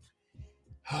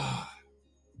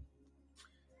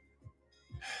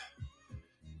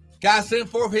 God sent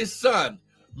forth his son,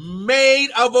 made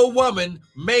of a woman,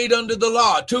 made under the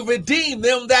law, to redeem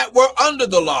them that were under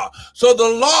the law. So the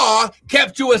law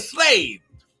kept you a slave.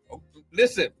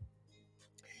 Listen,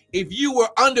 if you were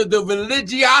under the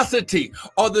religiosity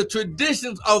or the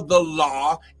traditions of the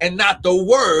law and not the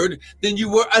word, then you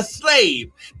were a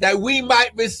slave, that we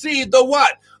might receive the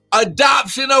what?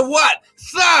 Adoption of what?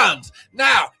 Sons.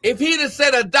 Now, if he'd have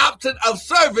said adoption of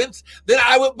servants, then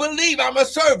I would believe I'm a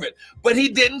servant. But he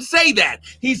didn't say that.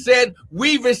 He said,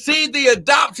 we received the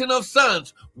adoption of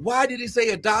sons. Why did he say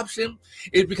adoption?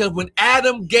 It's because when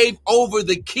Adam gave over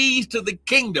the keys to the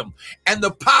kingdom and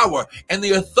the power and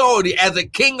the authority as a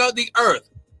king of the earth,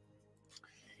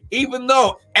 even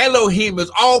though Elohim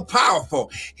is all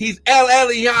powerful, he's El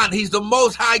Elyon, he's the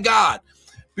most high God,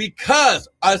 because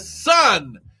a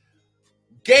son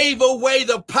gave away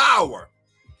the power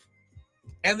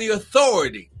and the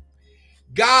authority,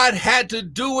 God had to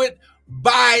do it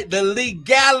by the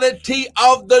legality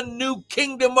of the new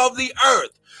kingdom of the earth.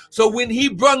 So when he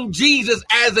brought Jesus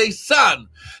as a son,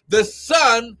 the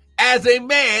son as a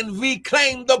man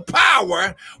reclaimed the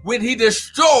power when he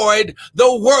destroyed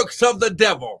the works of the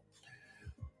devil.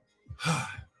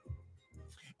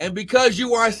 And because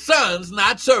you are sons,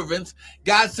 not servants,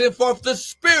 God sent forth the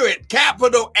Spirit,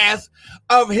 capital S,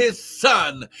 of his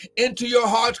son into your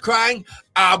hearts, crying,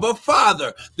 Abba,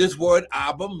 Father. This word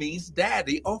Abba means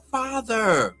daddy or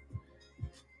father.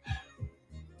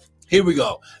 Here we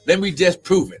go. Let me just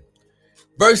prove it.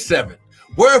 Verse 7.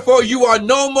 Wherefore you are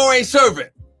no more a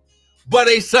servant, but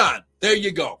a son. There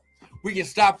you go. We can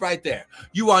stop right there.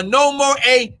 You are no more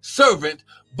a servant,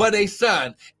 but a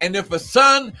son. And if a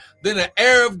son, then an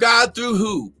heir of God through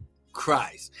who?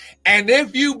 Christ. And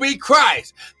if you be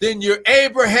Christ, then you're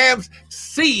Abraham's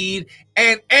seed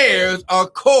and heirs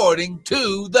according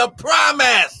to the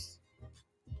promise.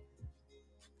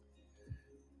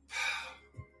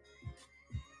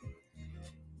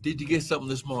 Did you get something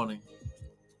this morning?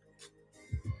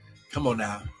 Come on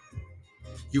now.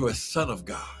 You're a son of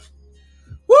God.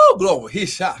 Woo, glory.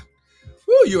 He's shot.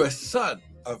 Woo, you're a son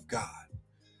of God.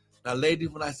 Now, ladies,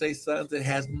 when I say sons, it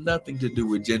has nothing to do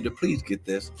with gender. Please get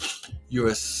this. You're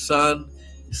a son,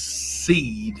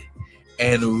 seed,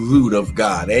 and root of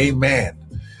God. Amen.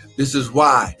 This is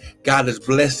why God is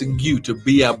blessing you to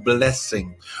be a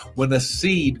blessing. When a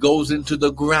seed goes into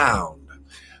the ground,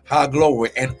 high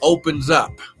glory, and opens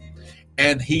up,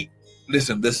 and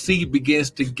the seed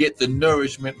begins to get the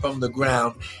nourishment from the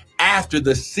ground after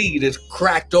the seed is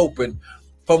cracked open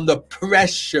from the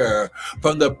pressure,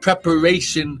 from the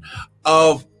preparation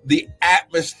of the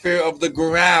atmosphere of the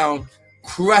ground,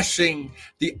 crushing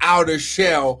the outer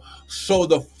shell so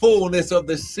the fullness of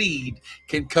the seed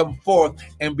can come forth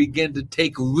and begin to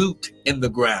take root in the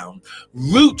ground.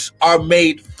 Roots are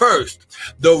made first.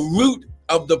 The root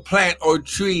of the plant or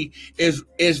tree is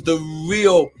the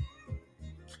real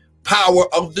power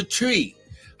of the tree.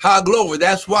 High glory.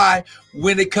 That's why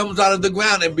when it comes out of the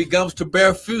ground and begins to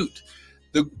bear fruit,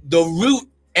 the root,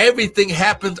 everything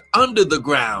happens under the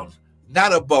ground,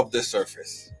 not above the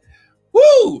surface.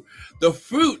 Woo! The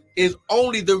fruit is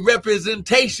only the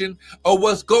representation of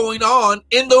what's going on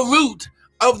in the root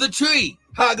of the tree.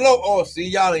 High glory. Oh, see,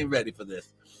 y'all ain't ready for this.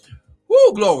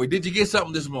 Woo, glory. Did you get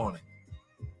something this morning?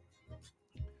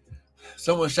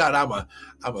 Someone shout, I'm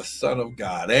a son of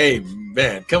God.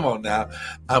 Amen. Come on now.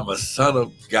 I'm a son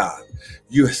of God.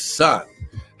 You're a son.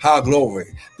 How glory.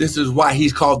 This is why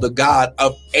he's called the God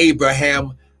of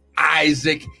Abraham,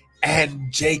 Isaac,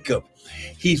 and Jacob.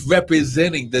 He's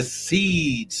representing the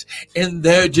seeds in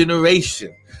their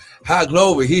generation. How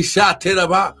glory. He shot it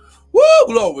about. Woo,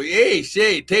 glory.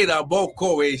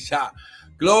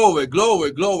 Glory,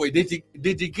 glory, glory. Did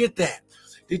you get that?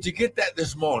 Did you get that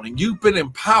this morning? You've been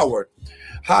empowered.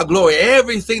 How glory.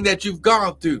 Everything that you've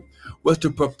gone through was to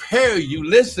prepare you,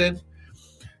 listen,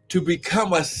 to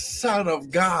become a son of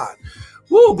God.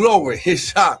 Woo, glory. His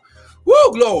shot.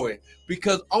 Woo, glory.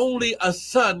 Because only a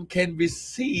son can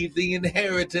receive the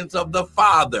inheritance of the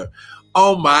Father.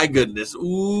 Oh, my goodness.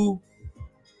 Ooh.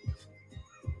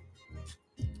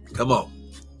 Come on.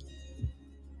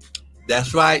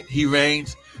 That's right. He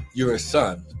reigns. You're a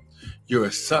son. You're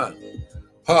a son.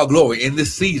 Oh, glory. In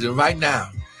this season right now,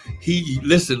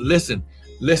 listen.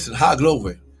 Oh,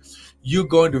 glory. You're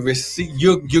going to receive,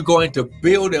 you're going to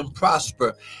build and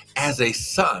prosper as a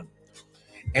son.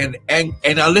 And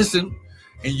now listen,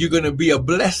 and you're going to be a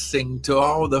blessing to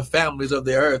all the families of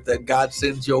the earth that God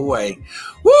sends your way.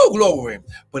 Woo, glory.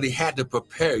 But he had to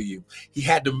prepare you. He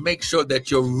had to make sure that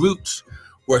your roots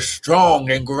were strong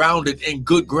and grounded in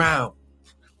good ground.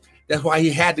 That's why he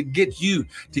had to get you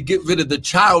to get rid of the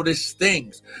childish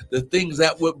things, the things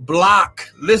that would block,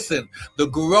 listen, the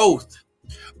growth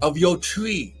of your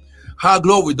tree. How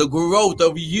glory, the growth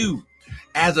of you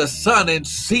as a son and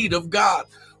seed of God.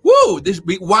 Woo!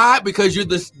 Why? Because you're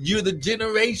the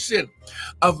generation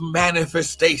of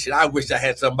manifestation. I wish I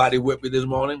had somebody with me this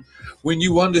morning. When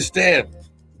you understand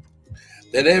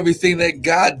that everything that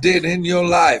God did in your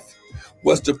life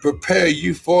was to prepare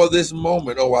you for this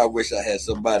moment. Oh, I wish I had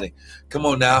somebody. Come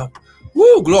on now.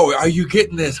 Woo, glory. Are you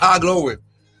getting this? High glory.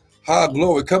 High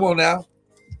glory. Come on now.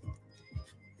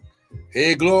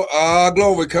 Hey, glory.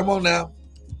 Glory. Come on now.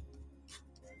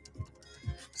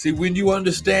 See, when you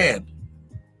understand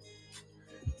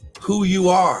who you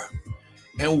are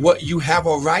and what you have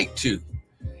a right to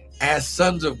as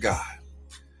sons of God.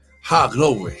 High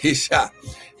glory.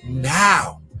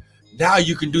 Now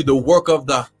you can do the work of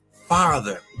the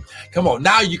Father. Come on.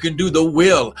 Now you can do the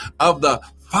will of the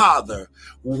Father.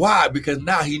 Why? Because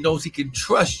now he knows he can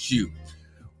trust you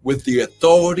with the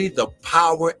authority, the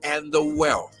power, and the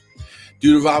wealth.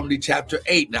 Deuteronomy chapter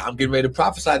 8. Now I'm getting ready to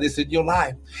prophesy this in your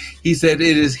life. He said,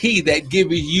 it is he that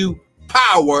giveth you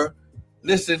power,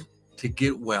 listen, to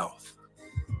get wealth.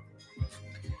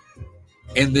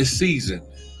 In this season,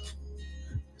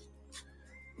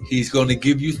 he's going to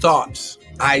give you thoughts,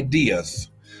 ideas.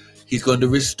 He's going to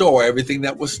restore everything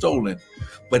that was stolen.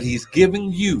 But he's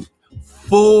giving you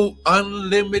full,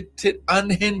 unlimited,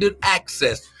 unhindered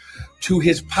access to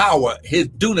his power, his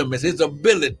dunamis, his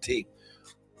ability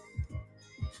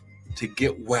to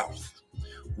get wealth.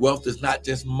 Wealth is not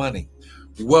just money.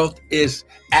 Wealth is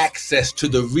access to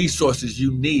the resources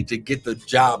you need to get the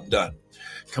job done.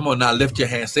 Come on now, lift your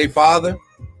hand. Say, Father,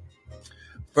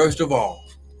 first of all,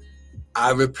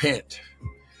 I repent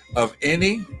of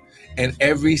any and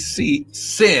every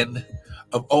sin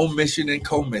of omission and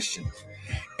commission.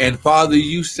 And Father,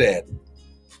 you said,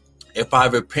 if I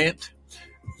repent,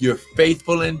 you're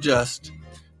faithful and just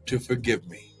to forgive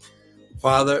me.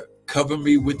 Father, cover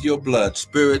me with your blood,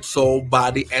 spirit, soul,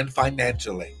 body, and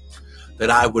financially, that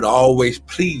I would always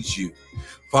please you.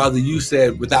 Father, you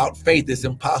said without faith it's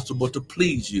impossible to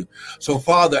please you. So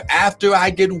Father, after I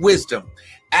get wisdom,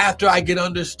 after I get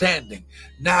understanding,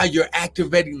 now you're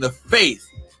activating the faith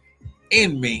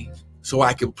in me so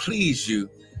I can please you,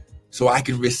 so I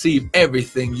can receive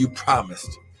everything you promised.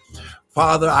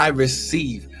 Father, I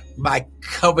receive my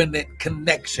covenant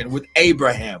connection with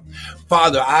Abraham.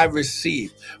 Father, I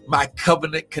receive my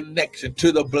covenant connection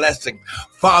to the blessing.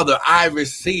 Father, I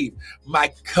receive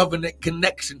my covenant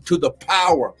connection to the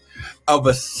power of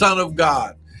a son of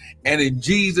God. And in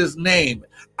Jesus' name,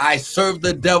 I serve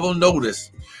the devil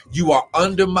notice. You are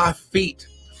under my feet.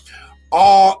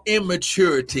 All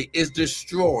immaturity is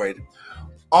destroyed.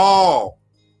 All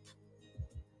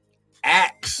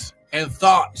acts and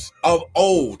thoughts of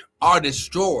old are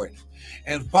destroyed.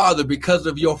 And Father, because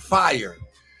of your fire,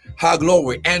 high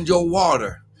glory, and your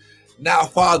water, now,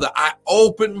 Father, I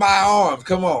open my arms,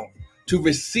 come on, to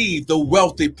receive the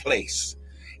wealthy place.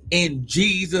 In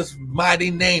Jesus'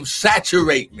 mighty name,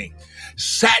 saturate me,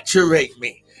 saturate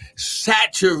me,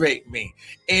 saturate me,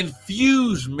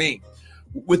 infuse me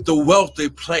with the wealthy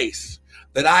place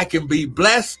that I can be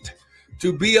blessed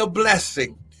to be a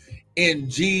blessing. In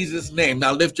Jesus' name.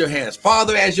 Now lift your hands.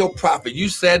 Father, as your prophet, you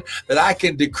said that I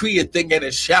can decree a thing and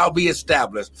it shall be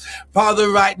established. Father,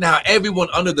 right now, everyone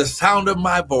under the sound of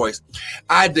my voice,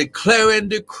 I declare and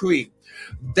decree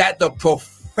that the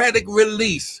prophetic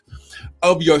release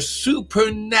of your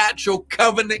supernatural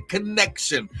covenant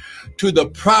connection to the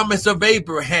promise of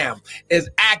Abraham is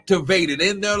activated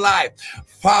in their life.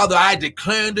 Father, I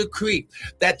declare and decree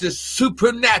that the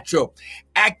supernatural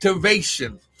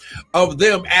activation of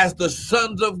them as the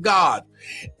sons of God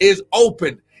is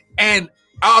open and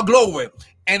our glory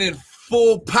and in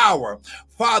full power.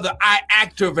 Father, I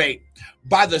activate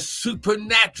by the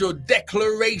supernatural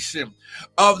declaration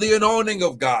of the anointing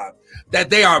of God that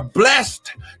they are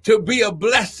blessed to be a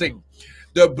blessing.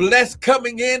 They're blessed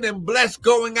coming in and blessed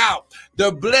going out.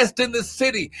 They're blessed in the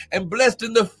city and blessed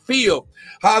in the field.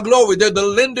 Our glory. They're the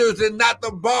lenders and not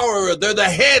the borrower. They're the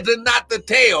heads and not the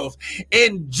tails.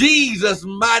 In Jesus'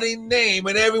 mighty name.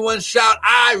 And everyone shout,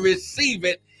 I receive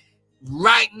it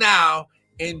right now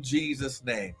in Jesus'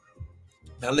 name.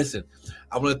 Now listen,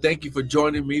 I want to thank you for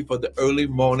joining me for the early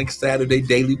morning Saturday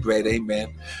Daily Bread.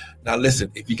 Amen. Now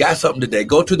listen, if you got something today,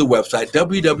 go to the website,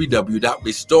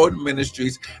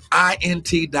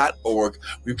 www.restoredministriesint.org.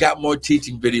 We've got more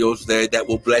teaching videos there that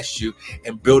will bless you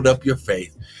and build up your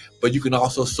faith. But you can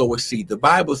also sow a seed. The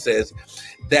Bible says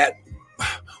that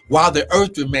while the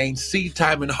earth remains, seed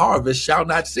time and harvest shall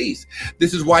not cease.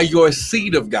 This is why you're a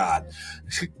seed of God.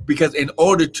 Because in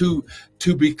order to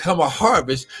become a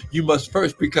harvest, you must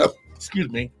first become,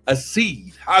 a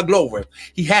seed. Our glory.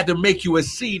 He had to make you a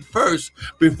seed first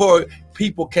before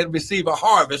people can receive a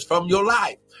harvest from your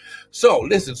life. So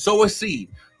listen, sow a seed.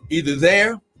 Either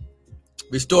there,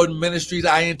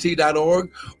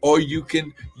 restoredministriesint.org, or you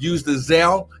can use the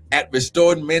Zelle at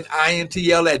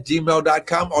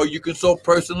restoredmenintl@gmail.com, or you can sow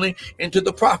personally into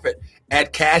the Prophet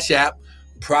at Cash App,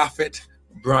 Prophet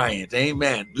Bryant.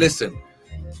 Amen. Listen,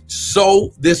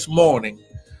 sow this morning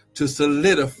to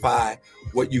solidify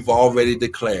what you've already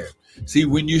declared. See,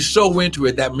 when you sow into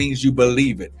it, that means you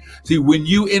believe it. See, when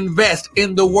you invest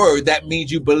in the word, that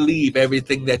means you believe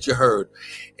everything that you heard.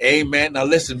 Amen. Now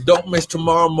listen, don't miss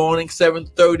tomorrow morning,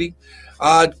 7:30.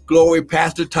 Glory,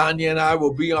 Pastor Tanya and I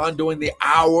will be on doing the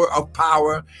Hour of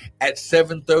Power at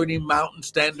 7:30 Mountain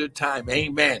Standard Time.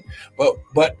 Amen.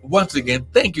 But once again,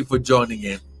 thank you for joining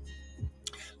in.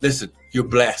 Listen, you're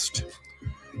blessed.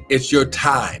 It's your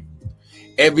time.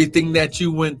 Everything that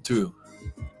you went through.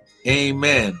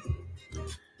 Amen.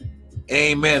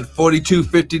 Amen.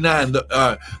 42:59.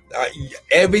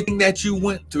 Everything that you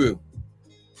went through,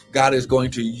 God is going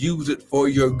to use it for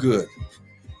your good.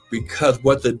 Because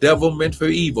what the devil meant for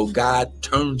evil, God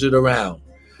turns it around.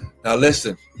 Now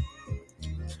listen,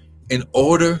 in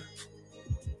order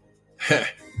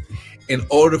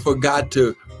for God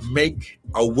to make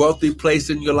a wealthy place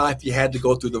in your life, you had to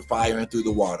go through the fire and through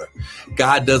the water.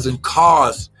 God doesn't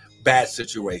cause bad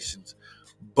situations,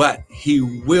 but he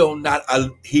will not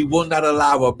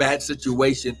allow a bad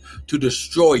situation to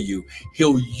destroy you.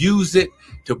 He'll use it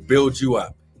to build you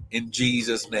up in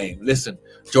Jesus' name. Listen,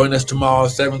 join us tomorrow,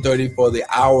 7:30 for the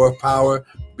Hour of Power.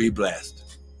 Be blessed.